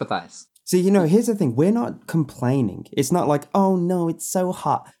sympathize. see, here's the thing. We're not complaining. It's not like, oh no, it's so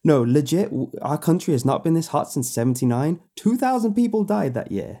hot. No, legit, our country has not been this hot since 79. 2,000 people died that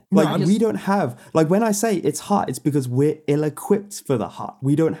year. No, Like, I'm we don't have, like, when I say it's hot, it's because we're ill-equipped for the hot.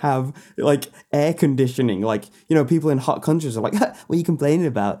 We don't have, like, air conditioning. Like, people in hot countries are like, what are you complaining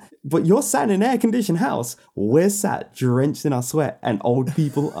about? But you're sat in an air-conditioned house. We're sat drenched in our sweat, and old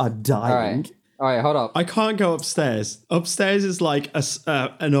people are dying. All right, hold up. I can't go upstairs. Upstairs is like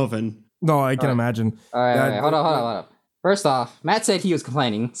an oven. No, I can imagine. All right, hold up. First off, Matt said he was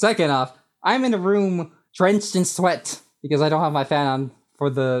complaining. Second off, I'm in a room drenched in sweat because I don't have my fan on for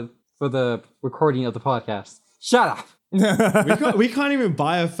the recording of the podcast. Shut up. We can't even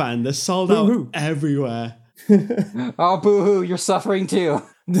buy a fan. They're sold out everywhere. Oh, boo-hoo, you're suffering too.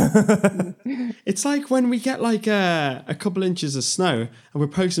 It's like when we get like a couple inches of snow and we're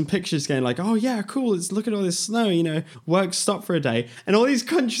posting pictures going like, oh yeah, cool, look at all this snow, you know, work stopped for a day. And all these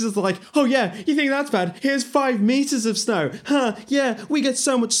countries are like, oh yeah, you think that's bad? Here's 5 meters of snow. Huh, yeah, we get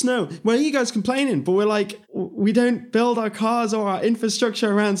so much snow. Why are you guys complaining? But we're like, we don't build our cars or our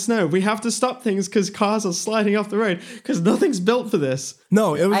infrastructure around snow. We have to stop things because cars are sliding off the road because nothing's built for this.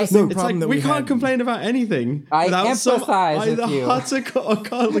 No, it was the same It's problem like that we can't had. complain about anything. I without empathize with either you. hot or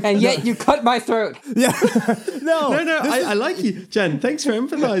cold. And yet you cut my throat. Yeah. No. No, I like you, Jen. Thanks for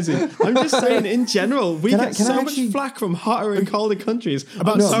empathizing. I'm just saying, in general, we get can I so much actually- flack from hotter and colder countries.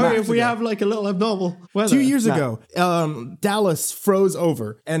 I'm No, sorry Matt, if we ago. have like a little abnormal weather. 2 years ago, Dallas froze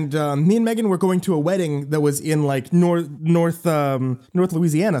over, and me and Megan were going to a wedding that was in like North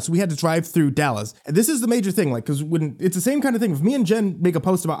Louisiana, so we had to drive through Dallas. And this is the major thing, like, because when it's the same kind of thing. If me and Jen make a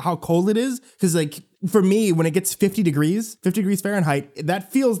post about how cold it is, because like for me, when it gets 50 degrees Fahrenheit,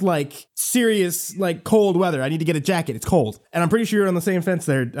 that feels like serious, like cold weather. I need to get a jacket. It's cold, and I'm pretty sure you're on the same fence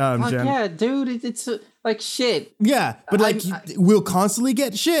there, Fuck Jen. yeah, dude, like shit. Yeah, but like we'll constantly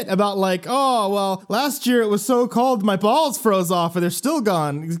get shit about like, oh well, last year it was so cold my balls froze off and they're still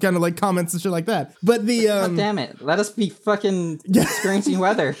gone. These kind of like comments and shit like that. But the God damn it, let us be fucking experiencing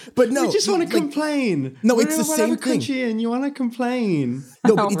weather. but no, We just want to like, complain. No, We're it's in the whatever same thing. country and you want to complain.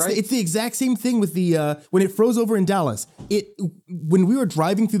 No, but Right. it's the exact same thing with the when it froze over in Dallas. When we were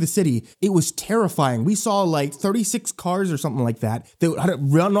driving through the city, it was terrifying. We saw like 36 cars or something like that had to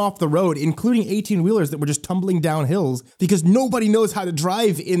run off the road, including 18-wheelers that were just tumbling down hills because nobody knows how to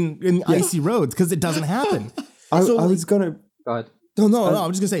drive in icy roads because it doesn't happen. I So, was gonna. God. No,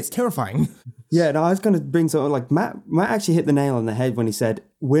 I'm just gonna say it's terrifying. Yeah, no, I was going to bring something like Matt actually hit the nail on the head when he said,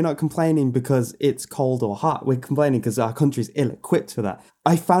 we're not complaining because it's cold or hot. We're complaining because our country's ill-equipped for that.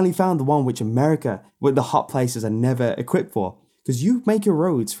 I finally found the one which America, with the hot places, are never equipped for. Because you make your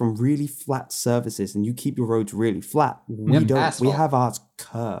roads from really flat surfaces and you keep your roads really flat. We Yep, don't. asphalt. We have ours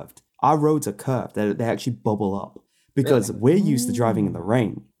curved. Our roads are curved. They actually bubble up. Because we're used to driving in the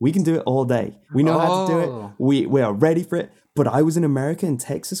rain. We can do it all day. We know how to do Oh. it. We are ready for it. But I was in America, in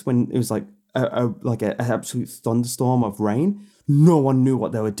Texas, when it was like an absolute thunderstorm of rain. No one knew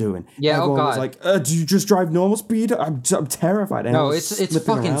what they were doing. Yeah, oh Everyone was God. like, do you just drive normal speed? I'm terrified. And I No, was it's slipping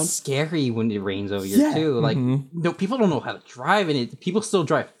fucking around. scary when it rains over here Yeah. too. Like, no, people don't know how to drive, and people still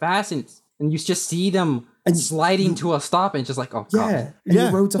drive fast, and you just see them sliding to a stop, and it's just like, oh god. Yeah, and Yeah.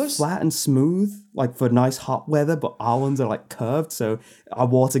 the roads are flat and smooth, like for nice hot weather, but our ones are like curved, so our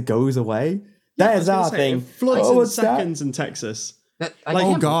water goes away. That is our thing. It floods Oh, in what's that? seconds in Texas. I Like, Oh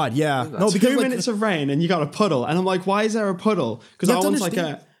can't God, yeah. No, Two because like, minutes of rain and you got a puddle. And I'm like, why is there a puddle? Because You I have to one's like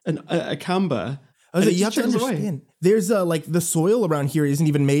understand- a camber. I was and like, it you have just to trickles away. understand. There's like the soil around here isn't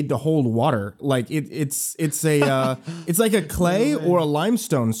even made to hold water. Like it's a it's like a clay or a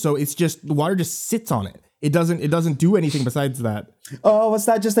limestone. So it's just the water just sits on it. It doesn't do anything besides that. Oh, was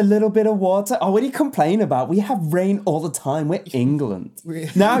that just a little bit of water? Oh, what do you complain about? We have rain all the time. We're England.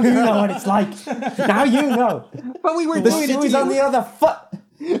 Now you know what it's like. Now you know. But we were The doing it shoe to is on you. the other foot.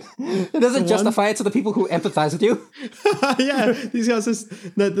 It doesn't justify it to the people who empathize with you. Yeah, these guys.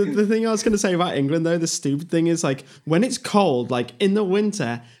 The thing I was going to say about England, though, the stupid thing is like when it's cold, like in the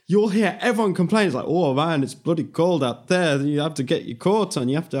winter, you'll hear everyone complain. It's like, oh man, it's bloody cold out there. You have to get your coat on.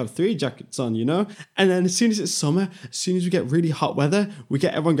 You have to have 3 jackets on, you know. And then as soon as it's summer, as soon as we get really hot weather, we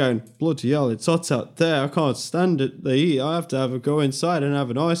get everyone going, bloody hell, it's hot out there. I can't stand it. The heat. I have to go inside and have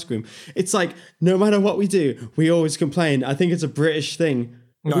an ice cream. It's like no matter what we do, we always complain. I think it's a British thing.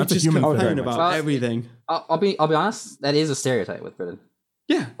 No, we that's a just human thing. complain about Well, everything. I'll be honest. That is a stereotype with Britain.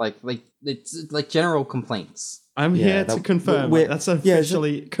 Yeah. Like it's like general complaints. I'm Yeah, here to that- confirm. we're- That's yeah,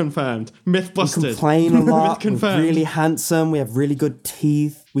 officially confirmed. Myth busted. Complain a lot. We're confirmed. really handsome. We have really good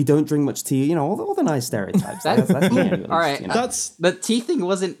teeth. We don't drink much tea. You know, all the nice stereotypes. That's me anyway, All right. you know. That's The teeth thing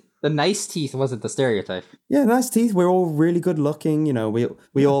wasn't the nice teeth. Wasn't the stereotype? Yeah, nice teeth. We're all really good looking. You know,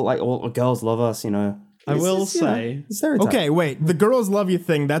 we all like all girls love us. You know, I It's will just, you know, say. a stereotype. Okay, wait. The girls love you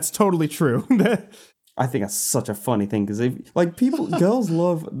thing. That's totally true. I think that's such a funny thing because like girls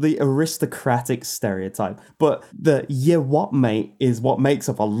love the aristocratic stereotype, but the what mate is what makes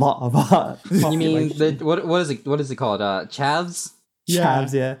up a lot of our You mean the what is it? What is it called? Chavs.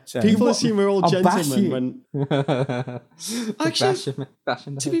 chavs? Yeah, People What- assume we're all I'll bash gentlemen you. when. Actually,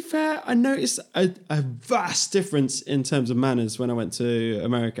 Fashion. to be fair, I noticed a vast difference in terms of manners when I went to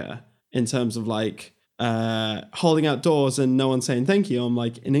America. In terms of like holding out doors and no one saying thank you. I'm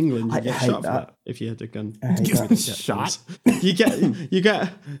like, in England, you I get hate shot for that. that if you had a gun. I hate that. Shot. You get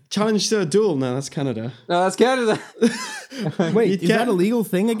challenged to a duel. No, that's Canada. No, that's Canada. Wait, You'd is get- that a legal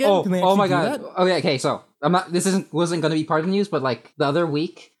thing again? Oh, Can they oh my actually do god. that? Oh yeah. Okay, so I'm not. This wasn't going to be part of the news, but like the other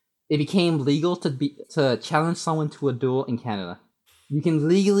week, it became legal to challenge someone to a duel in Canada. You can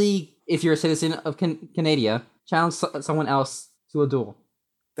legally, if you're a citizen of Canada, challenge someone else to a duel.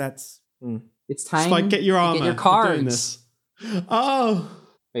 That's It's time. Spike, get your to armor. Get your We're doing cards. this. Oh.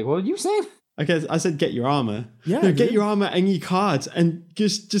 Wait, what were you saying? Okay, I said get your armor. Yeah, No, get dude. your armor and your cards and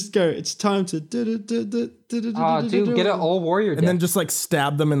just go. It's time to Oh, dude, get an all warrior. and then just like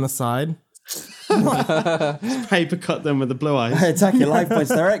stab them in the side. paper cut them with the blue eyes. Attack your life points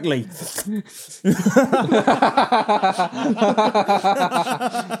directly.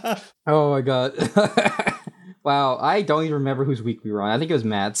 Oh my god. Wow, I don't even remember whose week we were on. I think it was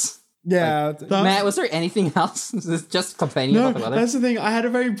Matt's. Yeah. Matt, was there anything else? Is this just complaining No, about the weather? that's the thing. I had a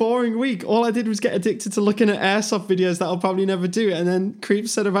very boring week. All I did was get addicted to looking at airsoft videos that I'll probably never do. And then Creep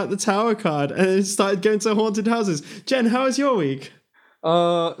said about the tower card and it started going to haunted houses. Jen, how was your week?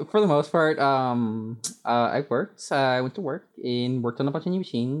 For the most part, I worked. I went to work and worked on a bunch of new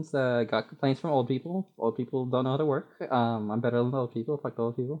machines. Got complaints from old people. Old people don't know how to work. I'm better than old people. Fuck the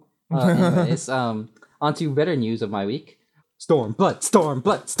old people. Anyways, on to better news of my week. Storm, blood, storm,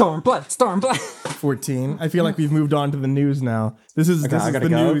 blood, storm, blood, storm, blood. 14. I feel like we've moved on to the news now. This is I the gotta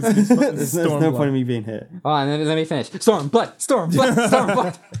go. news. There's no point in me being here. Oh, and let me finish. Storm, blood, storm, blood, storm,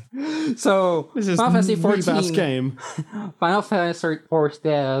 blood. So, This is Final Fantasy really fast 14. game. Final Fantasy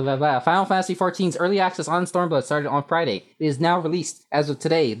 14's early access on Stormblood started on Friday. It is now released as of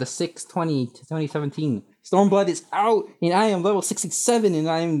today, the 6/20/2017. Stormblood is out, and I am level 67, and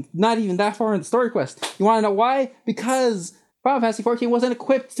I am not even that far in the story quest. You want to know why? Because Final Fantasy 14 wasn't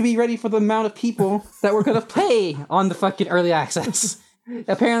equipped to be ready for the amount of people that were going to play on the fucking early access.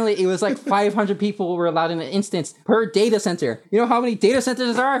 Apparently, it was like 500 people were allowed in an instance per data center. You know how many data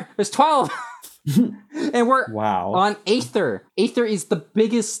centers there are? There's 12. And we're Wow. on Aether. Aether is the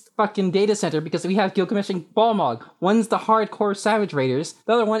biggest fucking data center because we have Gilgamesh and Balmog. One's the hardcore Savage Raiders.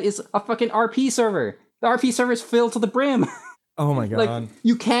 The other one is a fucking RP server. The RP server is filled to the brim. Oh my god. Like,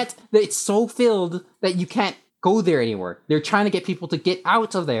 you can't, it's so filled that you can't go there anymore. They're trying to get people to get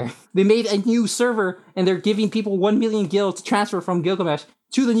out of there. They made a new server and they're giving people 1 million gil to transfer from Gilgamesh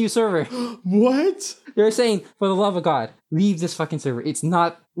to the new server. What? They're saying, for the love of God, leave this fucking server. It's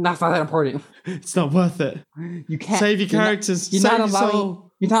not that important. It's not worth it. You can't Save your you're not- characters. You're Save not your allowing.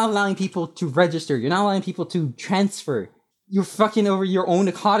 soul. You're not allowing people to register. You're not allowing people to transfer. You're fucking over your own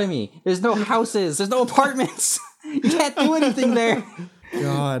economy. There's no houses. There's no apartments. You can't do anything there.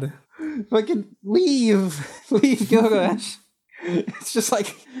 God. Fucking leave Gilgamesh. It's just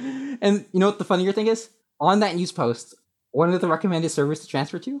like, and you know what the funnier thing is? On that news post, one of the recommended servers to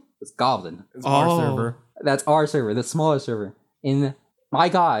transfer to was Goblin. It's our Oh. server. That's our server, the smaller server. And my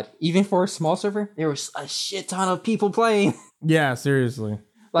God, even for a small server, there was a shit ton of people playing. Yeah, seriously.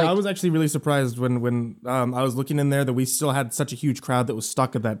 Like, I was actually really surprised when I was looking in there that we still had such a huge crowd that was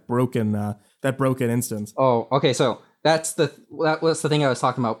stuck at that broken instance. oh, okay, so that was the thing I was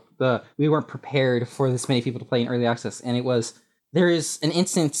talking about. We weren't prepared for this many people to play in early access, and there is an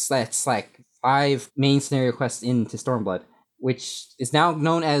instance that's like 5 main scenario quests into Stormblood, which is now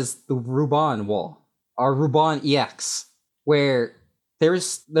known as the Ruban Wall, or Ruban EX, where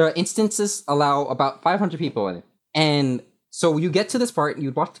the instances allow about 500 people in it. And so you get to this part,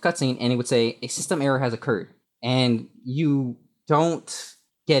 you'd watch the cutscene, and it would say, a system error has occurred. And you don't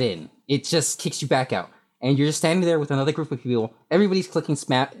get in. It just kicks you back out. And you're just standing there with another group of people. Everybody's clicking,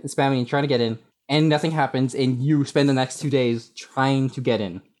 spamming, and trying to get in. And nothing happens, and you spend the next 2 days trying to get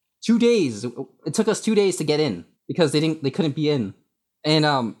in. 2 days! It took us 2 days to get in, because they couldn't be in.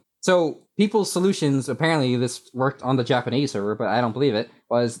 And so people's solutions, apparently this worked on the Japanese server, but I don't believe it,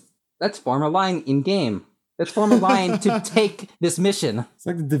 was, let's form a line in-game. Let's form a line to take this mission. It's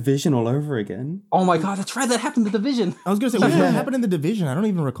like the Division all over again. Oh my god, that's right, that happened in the Division. I was gonna say, what happened in the Division? I don't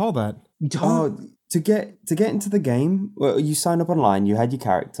even recall that. You don't? Oh, to get into the game, well, you signed up online, you had your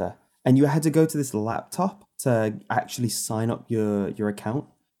character, and you had to go to this laptop to actually sign up your account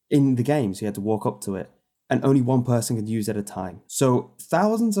in the game. So you had to walk up to it, and only one person could use it at a time. So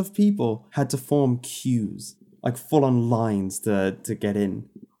thousands of people had to form queues, like full-on lines to get in.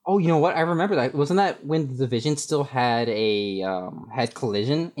 Oh, you know what? I remember that. Wasn't that when the Division still had had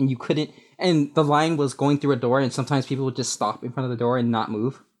collision, and you couldn't, and the line was going through a door, and sometimes people would just stop in front of the door and not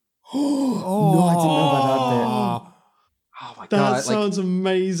move? Oh, No, I didn't know about that Oh my That god! sounds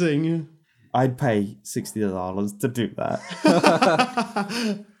amazing. I'd pay $60 to do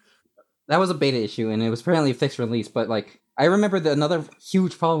that. that was a beta issue, and it was apparently a fixed release. But like, I remember that another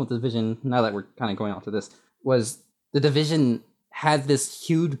huge problem with the Division. Now that we're kind of going on to this, was the Division had this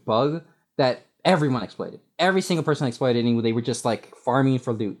huge bug that everyone exploited. Every single person exploited, and they were just like farming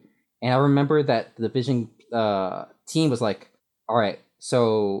for loot. And I remember that the Division team was like, "All right,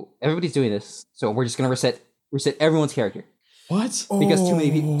 so everybody's doing this, so we're just gonna reset everyone's character What? because too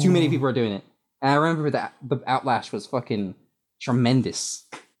many people are doing it." And I remember that the Outlash was fucking tremendous.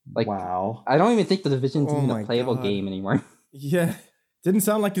 Like, Wow. I don't even think the Division's Oh even my a playable God. game anymore. Yeah. Didn't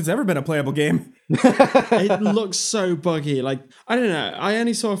sound like it's ever been a playable game. It looks so buggy. Like, I don't know. I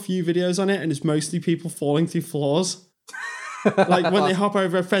only saw a few videos on it, and it's mostly people falling through floors. Like when they hop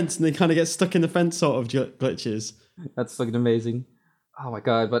over a fence and they kind of get stuck in the fence sort of glitches. That's fucking amazing. Oh my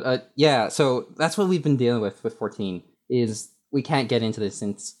god! But yeah, so that's what we've been dealing with 14. Is we can't get into this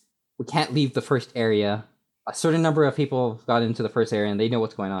since we can't leave the first area. A certain number of people have got into the first area and they know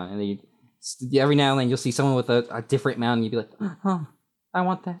what's going on, and they every now and then you'll see someone with a different mount and you'll be like, "Oh, I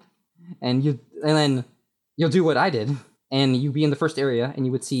want that," and then you'll do what I did, and you'd be in the first area and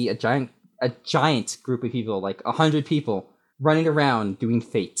you would see a giant group of people, like 100 people, running around doing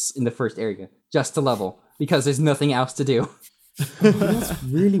fates in the first area just to level because there's nothing else to do. That's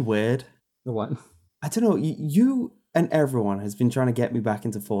really weird. The what? I don't know. You and everyone has been trying to get me back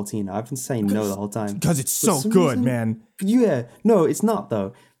into 14. I've been saying no the whole time. Because it's For so some good, reason- man. Yeah, no, it's not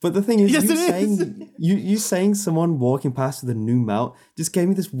though. But the thing is, Yes, you it is. saying you saying someone walking past with a new mount just gave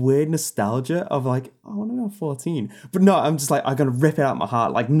me this weird nostalgia of like, I want to go 14. But no, I'm just like, I'm gonna rip it out of my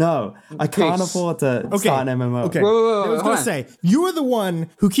heart. Like, no, I can't Chris. afford to Okay, start an MMO. Okay. Whoa, I was hold going to on. say, you are the one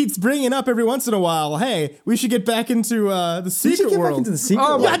who keeps bringing up every once in a while, hey, we should get back into the We should secret get world. back into the secret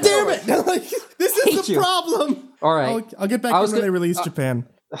Oh, world. God damn it! Like, this is Hate the you. problem. All right. I'll get back I in was when gonna- they release Japan.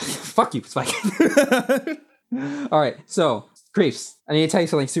 Fuck you, Spike. All right, so Creeps, I need to tell you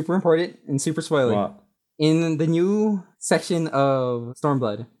something super important and super spoilery. What? In the new section of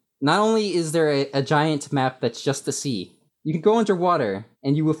Stormblood, not only is there a giant map that's just the sea, you can go underwater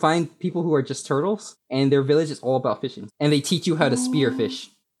and you will find people who are just turtles, and their village is all about fishing, and they teach you how to spear fish.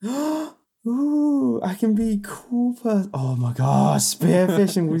 Ooh, I can be cool person. Oh my gosh,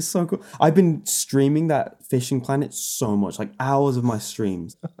 spearfishing would be so cool. I've been streaming that Fishing Planet so much. Like hours of my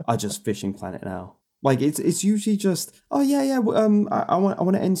streams are just Fishing Planet now. Like it's usually just, oh yeah. I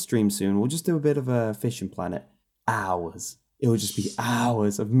want to end stream soon. We'll just do a bit of a Fishing Planet. Hours. It will just be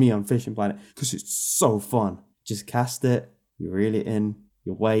hours of me on Fishing Planet because it's so fun. Just cast it, you reel it in,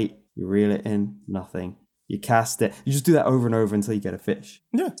 you wait, you reel it in, nothing. You cast it. You just do that over and over until you get a fish.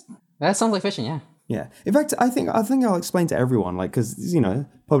 Yeah. That sounds like fishing, yeah. Yeah. In fact, I think I'll explain to everyone, like, because,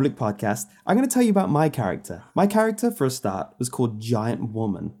 public podcast. I'm going to tell you about my character. My character, for a start, was called Giant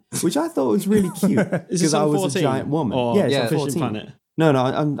Woman, which I thought was really cute Is this because I on was 14? a giant woman. Or Yeah, it's Yeah. on Fishing 14. Planet? No,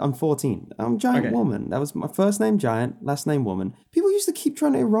 I'm 14. I'm Giant Okay. Woman. That was my first name, Giant, last name, Woman. People used to keep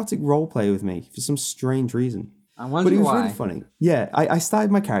trying to erotic roleplay with me for some strange reason. I But wonder it was why. really funny. Yeah, I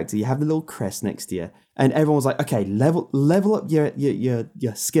started my character. You have the little crest next to you, and everyone was like, "Okay, level up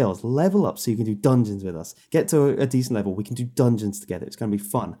your skills. Level up so you can do dungeons with us. Get to a decent level. We can do dungeons together. It's gonna be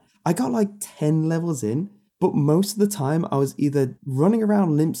fun." I got like 10 levels in, but most of the time I was either running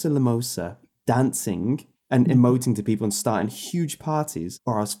around Limsa Limosa, dancing and emoting to people and starting huge parties,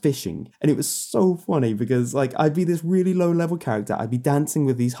 or I was fishing. And it was so funny because like I'd be this really low level character. I'd be dancing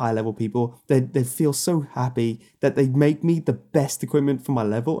with these high level people. They'd feel so happy that they'd make me the best equipment for my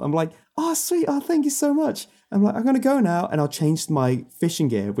level. I'm like, oh sweet, oh thank you so much. I'm like, I'm gonna go now, and I'll change my fishing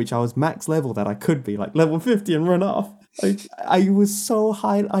gear, which I was max level that I could be, like level 50, and run off. I was so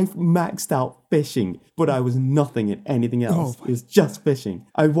high, I maxed out fishing, but I was nothing in anything else. It was just fishing.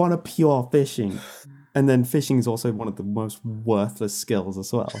 I want a pure fishing. And then fishing is also one of the most worthless skills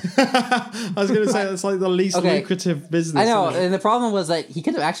as well. I was going to say that's like the least Okay. lucrative business. I know, isn't it? and the problem was that he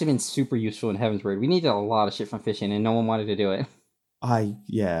could have actually been super useful in Heavensward. We needed a lot of shit from fishing, and no one wanted to do it. I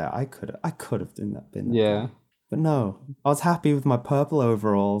could have been that. Yeah. But no, I was happy with my purple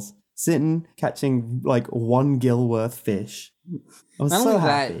overalls, sitting, catching like 1 gill worth fish. I was Not so only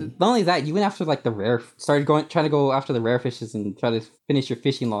happy. that, not only that, you went after like the rare, trying to go after the rare fishes and try to finish your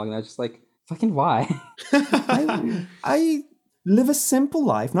fishing log, and I was just like, fucking why? I live a simple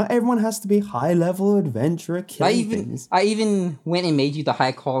life. Not everyone has to be high level adventurer killing things. I even went and made you the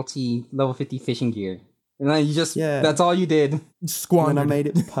high quality level 50 fishing gear, and then you just that's all you did. When I Squandered. made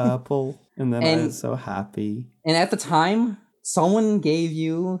it purple, and then I And- was so happy. And at the time, someone gave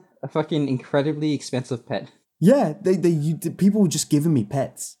you a fucking incredibly expensive pet. Yeah, people were just giving me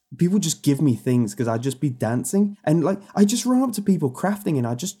pets. People just give me things because I'd just be dancing, and like I just run up to people crafting, and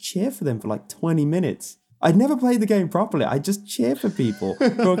I just cheer for them for like 20 minutes. I'd never played the game properly. I just cheer for people who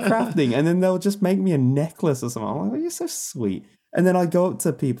are crafting, and then they'll just make me a necklace or something. I'm like, oh, you're so sweet. And then I'd go up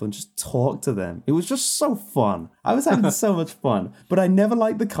to people and just talk to them. It was just so fun. I was having so much fun. But I never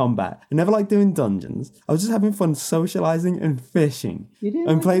liked the combat. I never liked doing dungeons. I was just having fun socializing and fishing.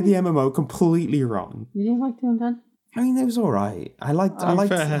 And played the MMO completely wrong. You didn't like doing that? I mean, it was all right. I liked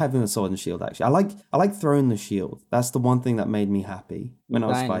having a sword and shield, actually. I like throwing the shield. That's the one thing that made me happy when I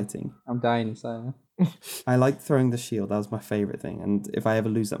was fighting. I'm dying inside. I liked throwing the shield. That was my favorite thing. And if I ever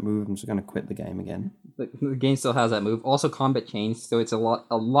lose that move, I'm just going to quit the game again. The game still has that move. Also, combat changed, so it's a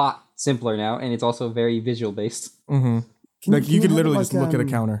lot simpler now, and it's also very visual based. Mm-hmm. You could literally just look at a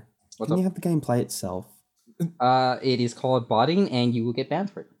counter. Can you have the game play itself? It is called botting, and you will get banned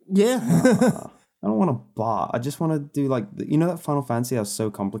for it. Yeah. I don't want to bot. I just want to do that Final Fantasy that was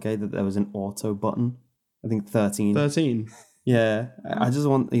so complicated that there was an auto button. I think 13. 13. Yeah, I just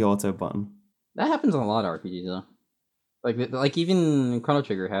want the auto button. That happens on a lot of RPGs though. Like even Chrono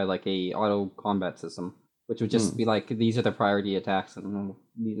Trigger had like a auto combat system, which would just be like, these are the priority attacks, and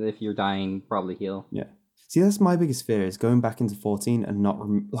if you're dying, probably heal. Yeah. See, that's my biggest fear, is going back into 14 and not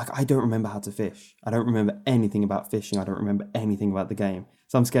I don't remember how to fish. I don't remember anything about fishing. I don't remember anything about the game.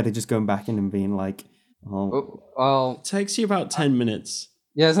 So I'm scared of just going back in and being like, well, it takes you about 10 minutes.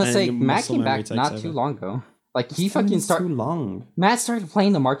 Yeah, I was gonna and say your Matt muscle came memory back takes not over. too long ago. Like he It's too started. long. Matt started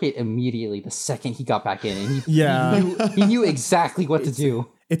playing the market immediately the second he got back in, and Yeah. he knew exactly what to do.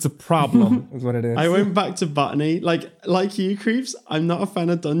 It's a problem, is what it is. I went back to Botany. Like you, Creeps, I'm not a fan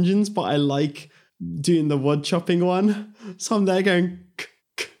of dungeons, but I like doing the wood chopping one. So I'm there going,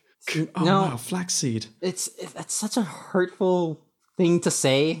 oh No. wow, flaxseed. That's such a hurtful thing to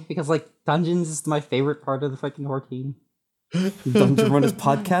say, because like dungeons is my favorite part of the fucking horror game. Dungeon Runners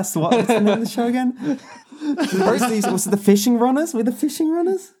podcast. What's the name of the show again? Was it the Fishing Runners? Were the Fishing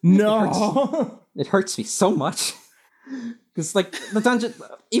Runners? No. It hurts me so much. Because like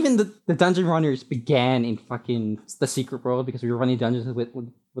even the dungeon runners began in fucking the secret world, because we were running dungeons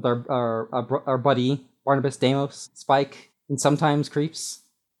with our buddy Barnabas, Deimos, Spike, and sometimes Creeps.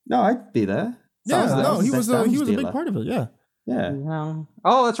 No, I'd be there. Yeah, Sounds like no, he the was best a damn big stealer. part of it, yeah. Yeah. No.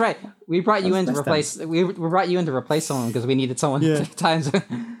 Oh, that's right. We brought you in to That's replace. We brought you in to replace someone because we needed someone Yeah. at times. That's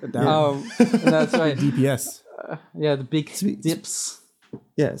right. DPS. Yeah, the big dips.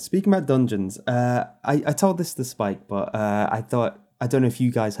 Yeah, speaking about dungeons, I told this to Spike, but I don't know if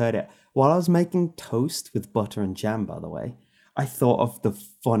you guys heard it. While I was making toast with butter and jam, by the way, I thought of the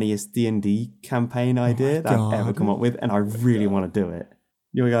funniest D&D campaign idea that I've ever come up with, and I really want to do it.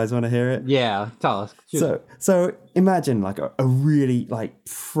 You guys want to hear it? Yeah, tell us. Shoot. So imagine like a really like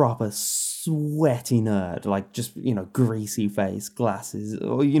proper sweaty nerd, like just, greasy face, glasses,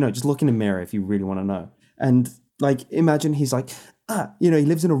 or, just look in a mirror if you really want to know. And like, imagine he's like, he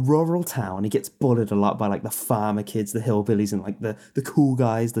lives in a rural town. He gets bullied a lot by like the farmer kids, the hillbillies, and like the cool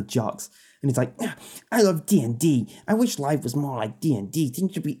guys, the jocks. And he's like, I love D&D. I wish life was more like D&D.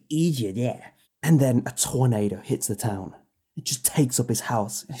 Things would be easier there. And then a tornado hits the town. It just takes up his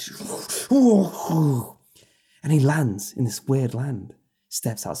house. And he lands in this weird land.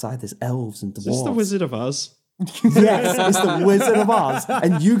 Steps outside, there's elves and dwarves. Is this the Wizard of Oz? Yes, it's the Wizard of Oz.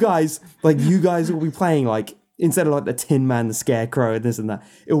 And you guys will be playing like, instead of like the Tin Man, the Scarecrow, and this and that,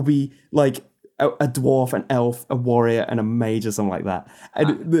 it will be like a dwarf, an elf, a warrior, and a mage or something like that.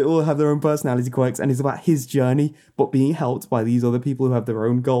 And they all have their own personality quirks, and it's about his journey, but being helped by these other people who have their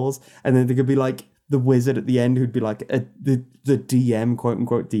own goals. And then there could be like the wizard at the end who'd be like the DM, quote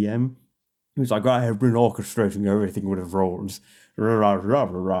unquote DM, who's like, I have been orchestrating everything with his roles. Rah, rah, rah,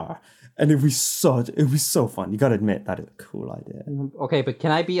 rah. And it'd be so fun. You gotta admit that is a cool idea. Okay, but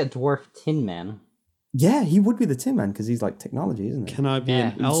can I be a dwarf Tin Man? Yeah, he would be the Tin Man because he's like technology, isn't he? Can I be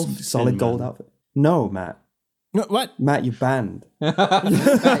an elf? Solid Tin gold Man? outfit. No, Matt. No, what? Matt, you're banned.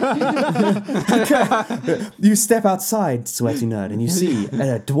 You step outside, sweaty nerd, and you see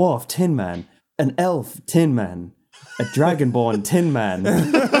a dwarf Tin Man, an elf Tin Man, a dragonborn Tin Man,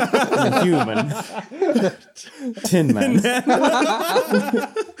 and a human Tin Man.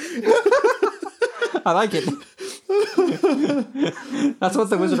 I like it. That's what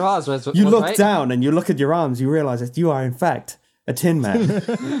the Wizard of Oz was. You look right? down and you look at your arms, you realize that you are in fact a Tin Man.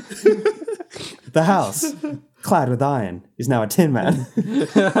 The house, clad with iron, is now a Tin Man.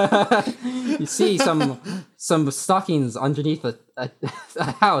 You see some stockings underneath a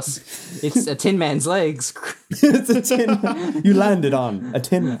house. It's a Tin Man's legs. It's a Tin Man. You landed on a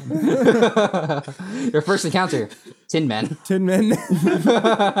Tin Man. Your first encounter, Tin Man. Tin Man.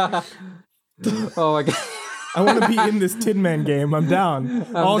 Oh my god. I want to be in this Tin Man game. I'm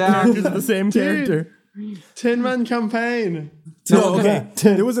down. All down. characters are the same character. Tin Man campaign. No, okay.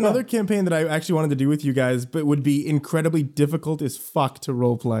 There was another campaign that I actually wanted to do with you guys, but would be incredibly difficult as fuck to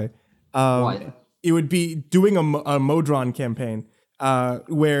roleplay. What? It would be doing a Modron campaign,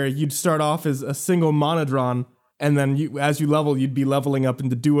 where you'd start off as a single monodron, and then as you level, you'd be leveling up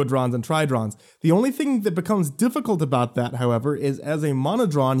into duodrons and tridrons. The only thing that becomes difficult about that, however, is as a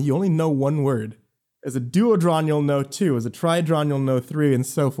monodron, you only know one word. As a duodron, you'll know 2. As a tridron, you'll know 3, and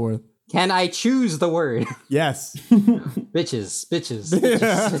so forth. Can I choose the word? Yes. Bitches.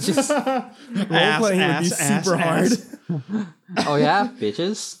 Roleplaying would be super hard. Oh yeah?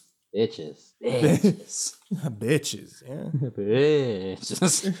 Bitches. Bitches. Bitches, yeah.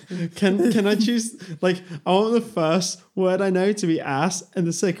 Bitches. Can I choose, like, I want the first word I know to be ass and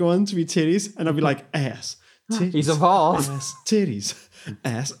the second one to be titties, and I'll be like, ass. Titties, He's evolved. ass, titties.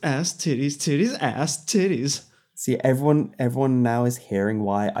 Ass, titties, titties, ass, titties. See, everyone now is hearing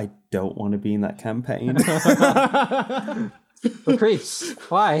why I don't want to be in that campaign. The creeps.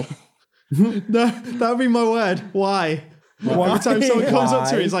 Why? No, that would be my word. Why? Every time someone comes up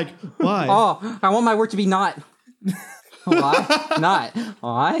to me, it's like, why? Oh, I want my word to be not. Why? Not.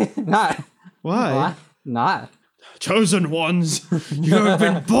 Why? Not. Why? Why? Not. Chosen ones, you have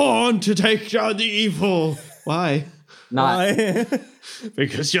been born to take down the evil. Why? Not.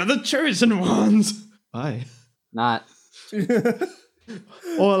 Because you're the chosen ones. Why? Not.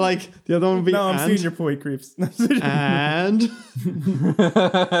 Or like the other one would be No, I'm and, seeing your point, creeps. and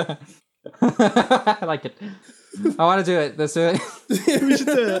I like it. I want to do it. Let's do it. we should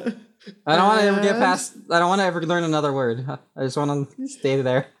do it. I don't want to ever get past. I don't want to ever learn another word. I just want to stay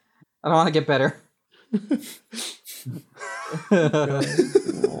there. I don't want to get better.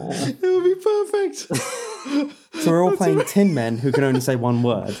 It would be perfect. So we're all playing Tin Men who can only say one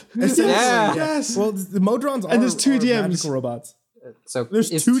word. Yeah. Yes. Well, the Modrons are, And there's 2 are DMs. magical robots. So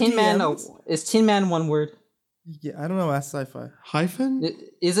There's is 2 Tin Man DMs? is Tin Man one word? Yeah, I don't know. Ask sci-fi. Hyphen?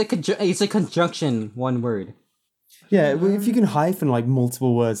 Is a conjunction one word? Yeah, well, if you can hyphen like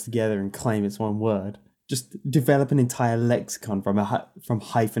multiple words together and claim it's one word, just develop an entire lexicon from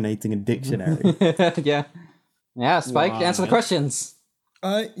hyphenating a dictionary. Yeah. Yeah, Spike, Why? answer the questions.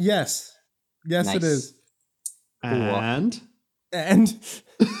 Yes. Yes, Nice. it is. And And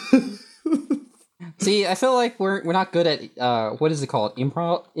See, I feel like we're not good at what is it called?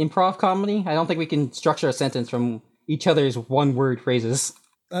 Improv comedy? I don't think we can structure a sentence from each other's one word phrases.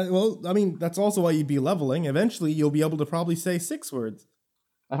 well, I mean, that's also why you'd be leveling. Eventually, you'll be able to probably say 6 words.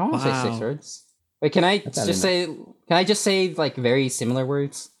 I don't want to say 6 Wow. words. Wait, can I not just say like very similar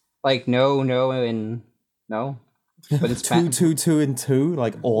words? Like no, and no? But it's two, and two,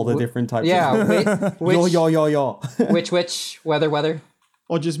 like all the different types. Yeah, of which, yo. which, weather.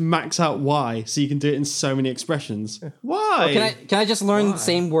 or just max out why so you can do it in so many expressions. Why? Can I just learn the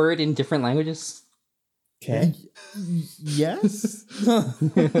same word in different languages? Okay. Yes.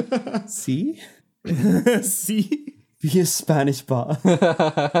 See, See? be a Spanish bar.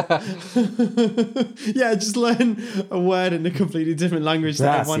 Yeah, just learn a word in a completely different language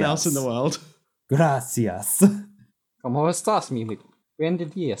than everyone else in the Gracias. world. Gracias. ¿Cómo estás, mi amigo? Buenos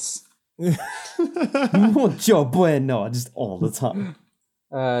días. Mucho bueno, just all the time.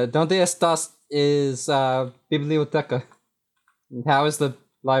 ¿Dónde estás is biblioteca? How is the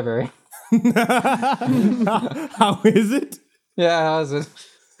library? How is it? Yeah, how is it?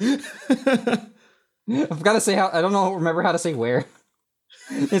 I've got to say how. I don't know. Remember how to say where?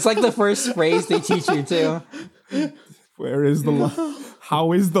 It's like the first phrase they teach you too. Where is the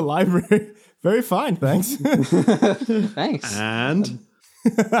how is the library? Very fine, thanks. Thanks. And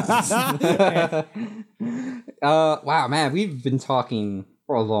Wow, man, we've been talking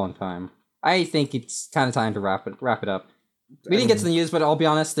for a long time. I think it's kind of time to wrap it up. We didn't get to the news, but I'll be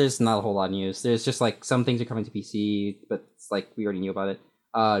honest, there's not a whole lot of news. There's just like some things are coming to PC, but it's like we already knew about it.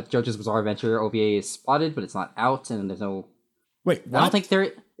 JoJo's Bizarre Adventure OVA is spotted, but it's not out, and there's no. Wait, I don't think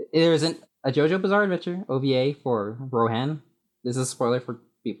there isn't a JoJo Bizarre Adventure OVA for Rohan. This is a spoiler for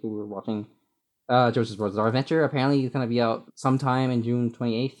people who are watching. JoJo's Bizarre Adventure apparently is going to be out sometime in June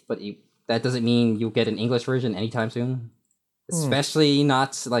 28th, but that doesn't mean you'll get an English version anytime soon. Especially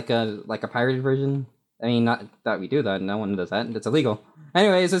not like a pirated version. I mean, not that we do that. No one does that. It's illegal.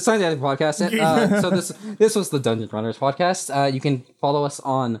 Anyways, it's time to end the podcast. So this was the Dungeon Runners podcast. You can follow us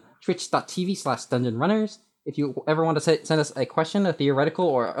on twitch.tv/Dungeon Runners. If you ever want to send us a question, a theoretical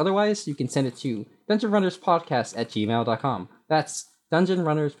or otherwise, you can send it to dungeonrunnerspodcast@gmail.com. That's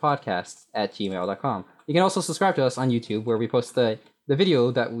dungeonrunnerspodcast@gmail.com. You can also subscribe to us on YouTube, where we post the video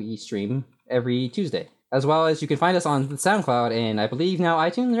that we stream every Tuesday. As well as you can find us on SoundCloud and I believe now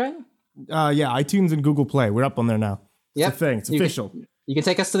iTunes, right? yeah, iTunes and Google Play. We're up on there now. It's Yep. a thing. It's You official. You can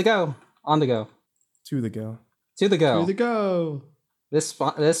take us to on the go. To the go. To the go. To the go. This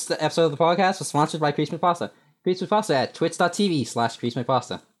episode of the podcast was sponsored by Crease with Pasta. Crease with Pasta at twitch.tv/Crease with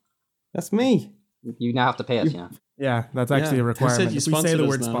Pasta. That's me. You now have to pay us, yeah. Yeah, that's actually a who said requirement. you If we say sponsored the us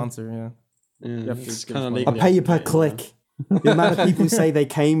word now? sponsor, Yeah, it's kinda I I'll legally pay you per up to date, click. The amount of people who say they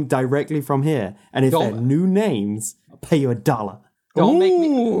came directly from here, and if they're Don't- new names, I'll pay you $1. Don't make me.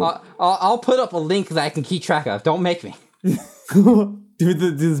 Ooh. I'll put up a link that I can keep track of. Don't make me. do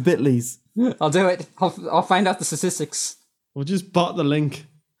the Bitleys. I'll do it. I'll find out the statistics. We'll just bot the link.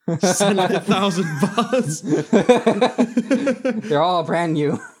 Send like 1,000 bots. They're all brand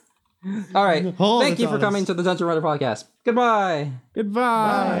new. All right. All Thank the you for dollars. coming to the Dungeon Runner podcast. Goodbye.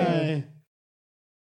 Goodbye. Bye.